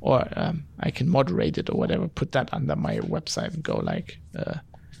 or I can moderate it or whatever, put that under my website and go like,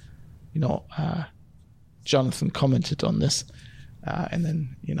 Jonathan commented on this, and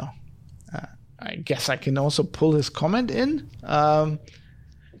then I guess I can also pull his comment in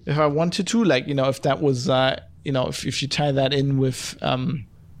if I wanted to, like if that was if you tie that in with.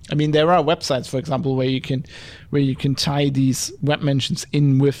 I mean, there are websites, for example, where you can tie these web mentions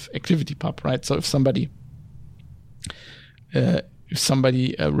in with ActivityPub, right? So if somebody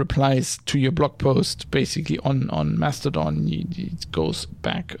replies to your blog post basically on Mastodon, it goes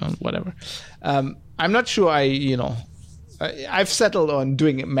back on whatever. I'm not sure. I've settled on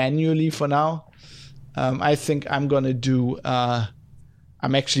doing it manually for now. I think I'm gonna do.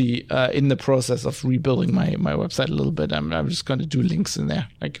 I'm actually in the process of rebuilding my website a little bit. I'm just going to do links in there.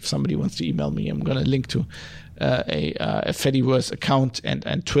 Like if somebody wants to email me, I'm going to link to a Fediverse account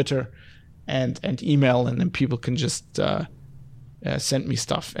and Twitter and email, and then people can just send me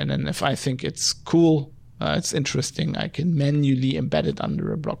stuff. And then if I think it's cool, it's interesting, I can manually embed it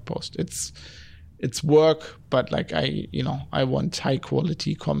under a blog post. It's work, but like I want high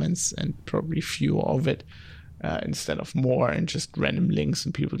quality comments and probably fewer of it. Instead of more and just random links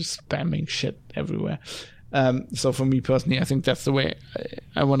and people just spamming shit everywhere. So for me personally, I think that's the way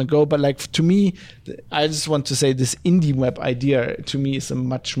I want to go. But like to me, I just want to say this indie web idea to me is a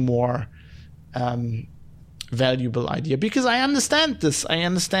much more valuable idea, because I understand this.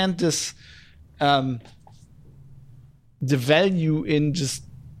 The value in just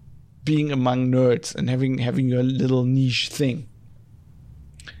being among nerds and having your little niche thing.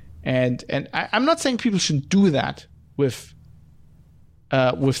 And I'm not saying people shouldn't do that with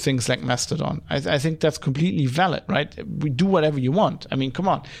things like Mastodon. I think that's completely valid, right? We do whatever you want. I mean, come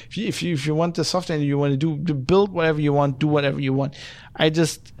on. If you want the software and you want to build whatever you want, do whatever you want. I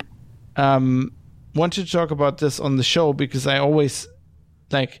just want to talk about this on the show because I always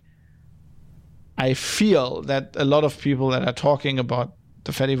I feel that a lot of people that are talking about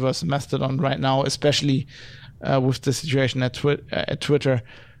the Fediverse and Mastodon right now, especially with the situation at Twitter.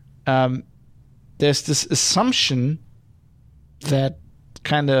 There's this assumption that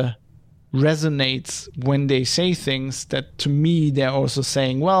kind of resonates when they say things that to me they're also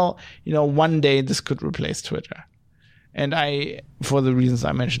saying, well, one day this could replace Twitter. And I, for the reasons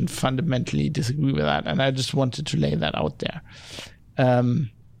I mentioned, fundamentally disagree with that. And I just wanted to lay that out there.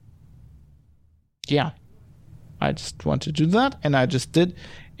 Yeah, I just wanted to do that, and I just did.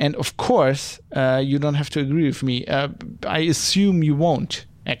 And of course, you don't have to agree with me. I assume you won't.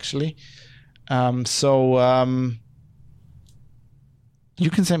 Actually, so you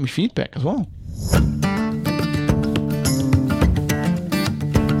can send me feedback as well.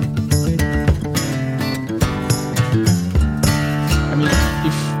 I mean,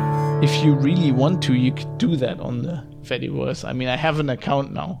 if you really want to, you could do that on the Fediverse. I mean, I have an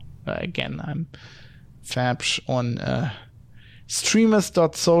account now. Again, I'm Fabsh on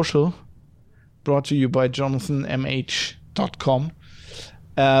streamers.social, brought to you by jonathanmh.com.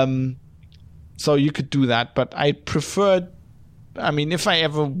 So you could do that, but I prefer, I mean, if I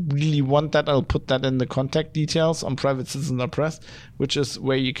ever really want that, I'll put that in the contact details on privatecitizen.press, which is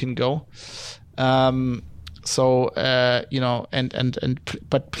where you can go. But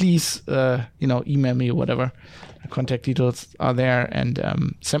please, email me or whatever. The contact details are there, and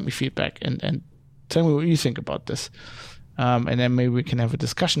send me feedback and tell me what you think about this. And then maybe we can have a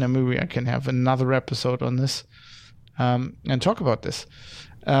discussion, and maybe I can have another episode on this. And talk about this.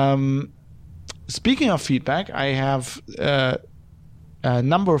 Speaking of feedback, I have a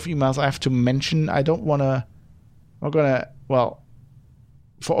number of emails I have to mention. I'm gonna,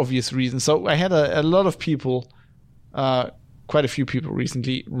 for obvious reasons. So I had a lot of people, quite a few people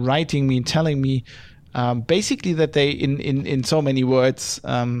recently, writing me and telling me basically that they, in so many words,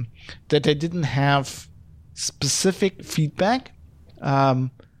 that they didn't have specific feedback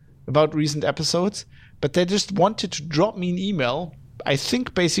about recent episodes, but they just wanted to drop me an email, I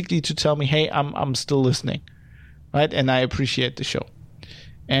think basically to tell me, hey, I'm still listening, right? And I appreciate the show.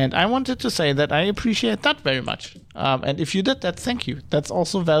 And I wanted to say that I appreciate that very much. And if you did that, thank you. That's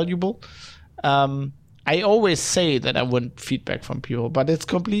also valuable. I always say that I want feedback from people, but it's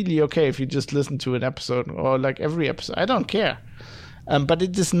completely okay if you just listen to an episode or like every episode. I don't care. But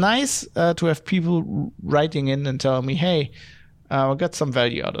it is nice to have people writing in and telling me, hey, I got some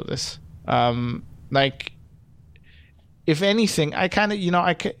value out of this. Like, if anything, I kind of,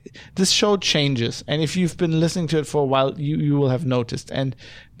 this show changes. And if you've been listening to it for a while, you will have noticed. And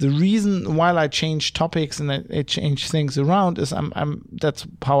the reason why I change topics and I change things around is that's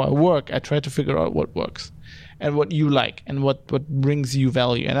how I work. I try to figure out what works and what you like and what brings you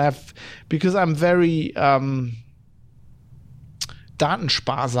value. And because I'm very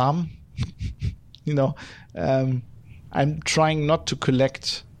datensparsam, I'm trying not to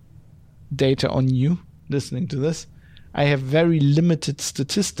collect data on you listening to this. I have very limited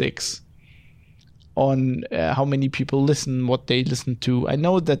statistics on how many people listen, what they listen to. I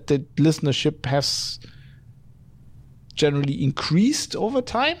know that the listenership has generally increased over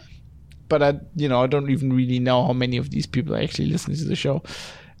time, but I don't even really know how many of these people actually listen to the show.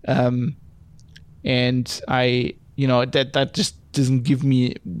 And that just doesn't give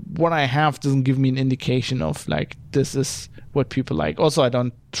me what I have doesn't give me an indication of like this is what people like. Also, I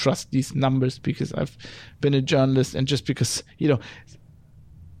don't trust these numbers because I've been a journalist, and just because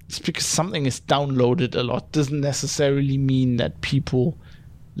it's because something is downloaded a lot doesn't necessarily mean that people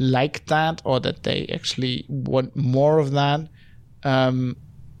like that or that they actually want more of that.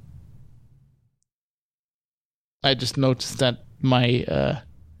 I just noticed that my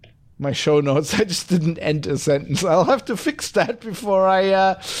show notes, I just didn't end a sentence. I'll have to fix that before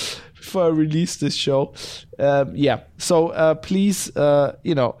I release this show. So please,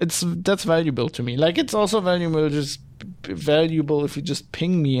 that's valuable to me. Like, it's also valuable if you just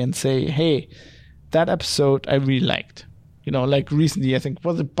ping me and say, hey, that episode I really liked. Like recently, I think,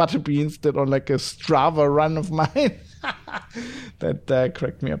 was it Butterbeans did on like a Strava run of mine? That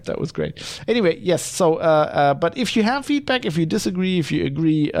cracked me up. That was great. Anyway, yes. So, but if you have feedback, if you disagree, if you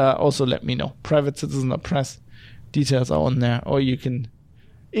agree, also let me know. Private Citizen Press details are on there, or you can,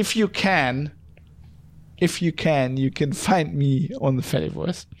 if you can, you can find me on the Feli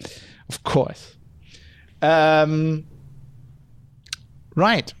Voice, of course. Right.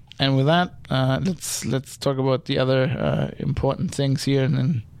 And with that, let's talk about the other important things here, and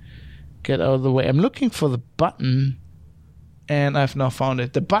then get out of the way. I'm looking for the button, and I've now found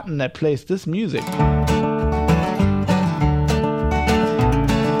it. The button that plays this music.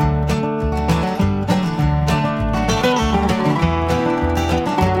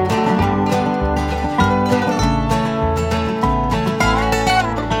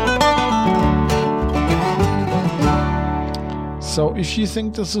 So if you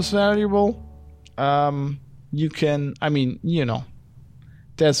think this is valuable, you can,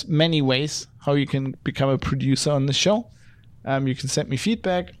 there's many ways how you can become a producer on the show. You can send me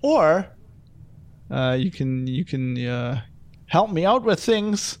feedback, or you can help me out with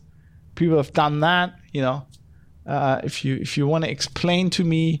things. People have done that, if you want to explain to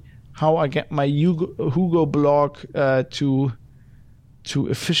me how I get my Hugo blog to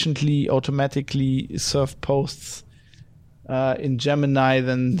efficiently, automatically serve posts in Gemini,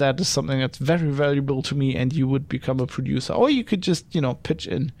 then that is something that's very valuable to me, and you would become a producer. Or you could just, pitch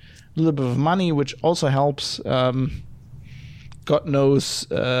in a little bit of money, which also helps. God knows,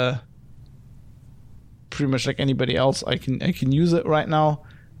 pretty much like anybody else, I can use it right now.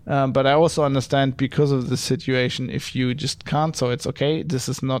 But I also understand, because of the situation, if you just can't, so it's okay. This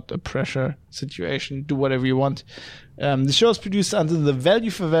is not a pressure situation. Do whatever you want. The show is produced under the value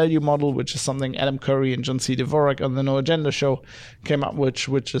for value model, which is something Adam Curry and John C. Dvorak on the No Agenda show came up with,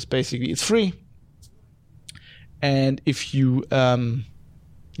 which is basically, it's free. And if you, want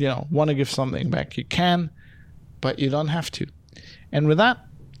to give something back, you can, but you don't have to. And with that,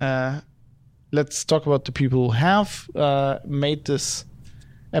 let's talk about the people who have made this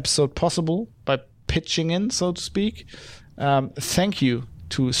episode possible by pitching in, so to speak. Thank you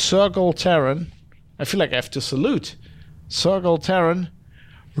to Sergol Terran. I feel like I have to salute Sergol Terran,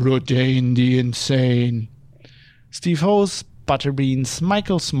 Rodane the Insane, Steve Hose, Butterbeans,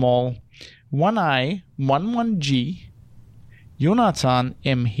 Michael Small, One Eye, 11G, Jonathan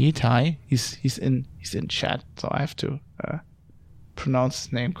M. Hetai. He's in chat, so I have to pronounce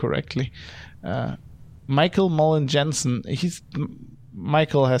his name correctly. Michael Mullen Jensen.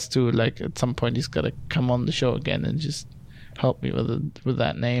 Michael has to, like, at some point he's got to come on the show again and just help me with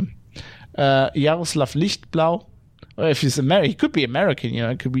that name. Jaroslav Lichtblau. Or if he's American, he could be American, you know,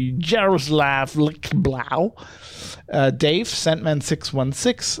 it could be Jaroslav Lichtblau. Dave,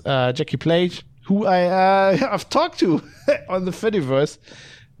 Sandman616, Jackie Plage, who I've talked to on the Fediverse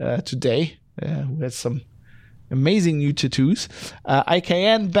today, who has some amazing new tattoos.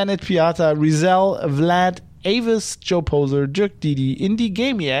 IKN, Bennett Piata, Rizal, Vlad, Avis, Joe Poser, Dirk Didi, Indie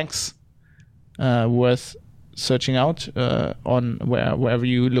Gamiacs, worth searching out on wherever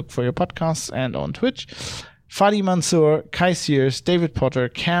you look for your podcasts, and on Twitch. Fadi Mansour, Kai Sears, David Potter,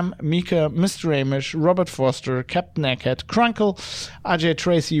 Cam, Mika, Mr. Amish, Robert Foster, Captain Eckhead, Crunkle, Ajay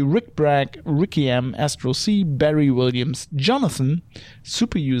Tracy, Rick Bragg, Ricky M, Astro C, Barry Williams, Jonathan,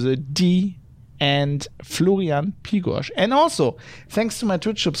 Superuser D, and Florian Pigorsch. And also, thanks to my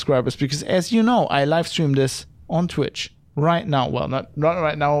Twitch subscribers, because as you know, I live stream this on Twitch right now. Well, not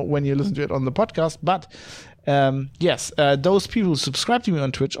right now when you listen to it on the podcast, but yes, those people who subscribe to me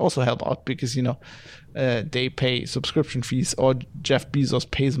on Twitch also help out, because, you know, they pay subscription fees, or Jeff Bezos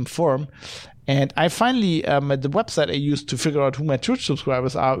pays them for them. And I finally, the website I used to figure out who my Twitch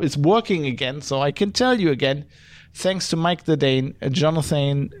subscribers are is working again. So I can tell you again, thanks to Mike the Dane,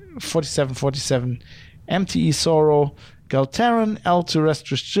 Jonathan 4747, MTE Sorrow, Galtaran, L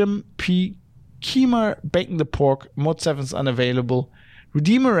Terrestrious Jim, P, Keemer, Bacon the Pork, Mod 7's Unavailable,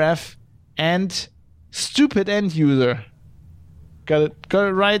 Redeemer F, and Stupid End User. Got it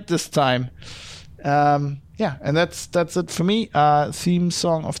right this time. Yeah, and that's it for me. Theme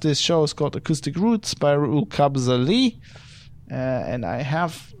song of this show is called Acoustic Roots by Raoul Kabzali. And I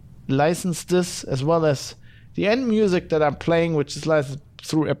have licensed this, as well as the end music that I'm playing, which is licensed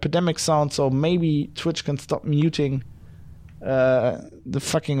through Epidemic Sound, so maybe Twitch can stop muting the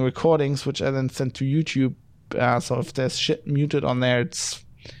fucking recordings, which I then send to YouTube. So if there's shit muted on there, it's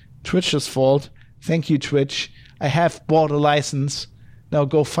Twitch's fault. Thank you, Twitch. I have bought a license. Now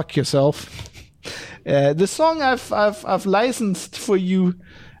go fuck yourself. The song I've licensed for you,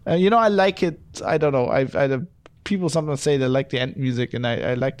 you know, I like it. I don't know. People sometimes say they like the end music, and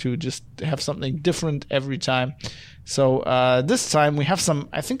I like to just have something different every time. So this time we have some,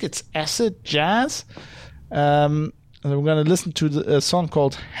 I think it's acid jazz. And we're going to listen to a song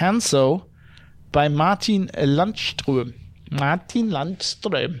called Hanso by Martin Landström. Martin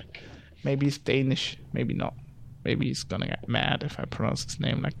Landström. Maybe he's Danish, maybe not. Maybe he's gonna get mad if I pronounce his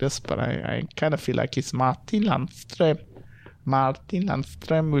name like this, but I kind of feel like it's Martin Landström. Martin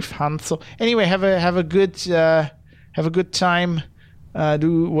Landström with Hanso. Anyway, have a good time.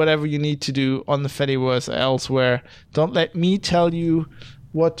 Do whatever you need to do on the Fediverse or elsewhere. Don't let me tell you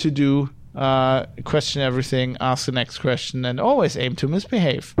what to do. Question everything, ask the next question, and always aim to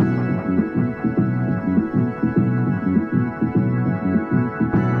misbehave.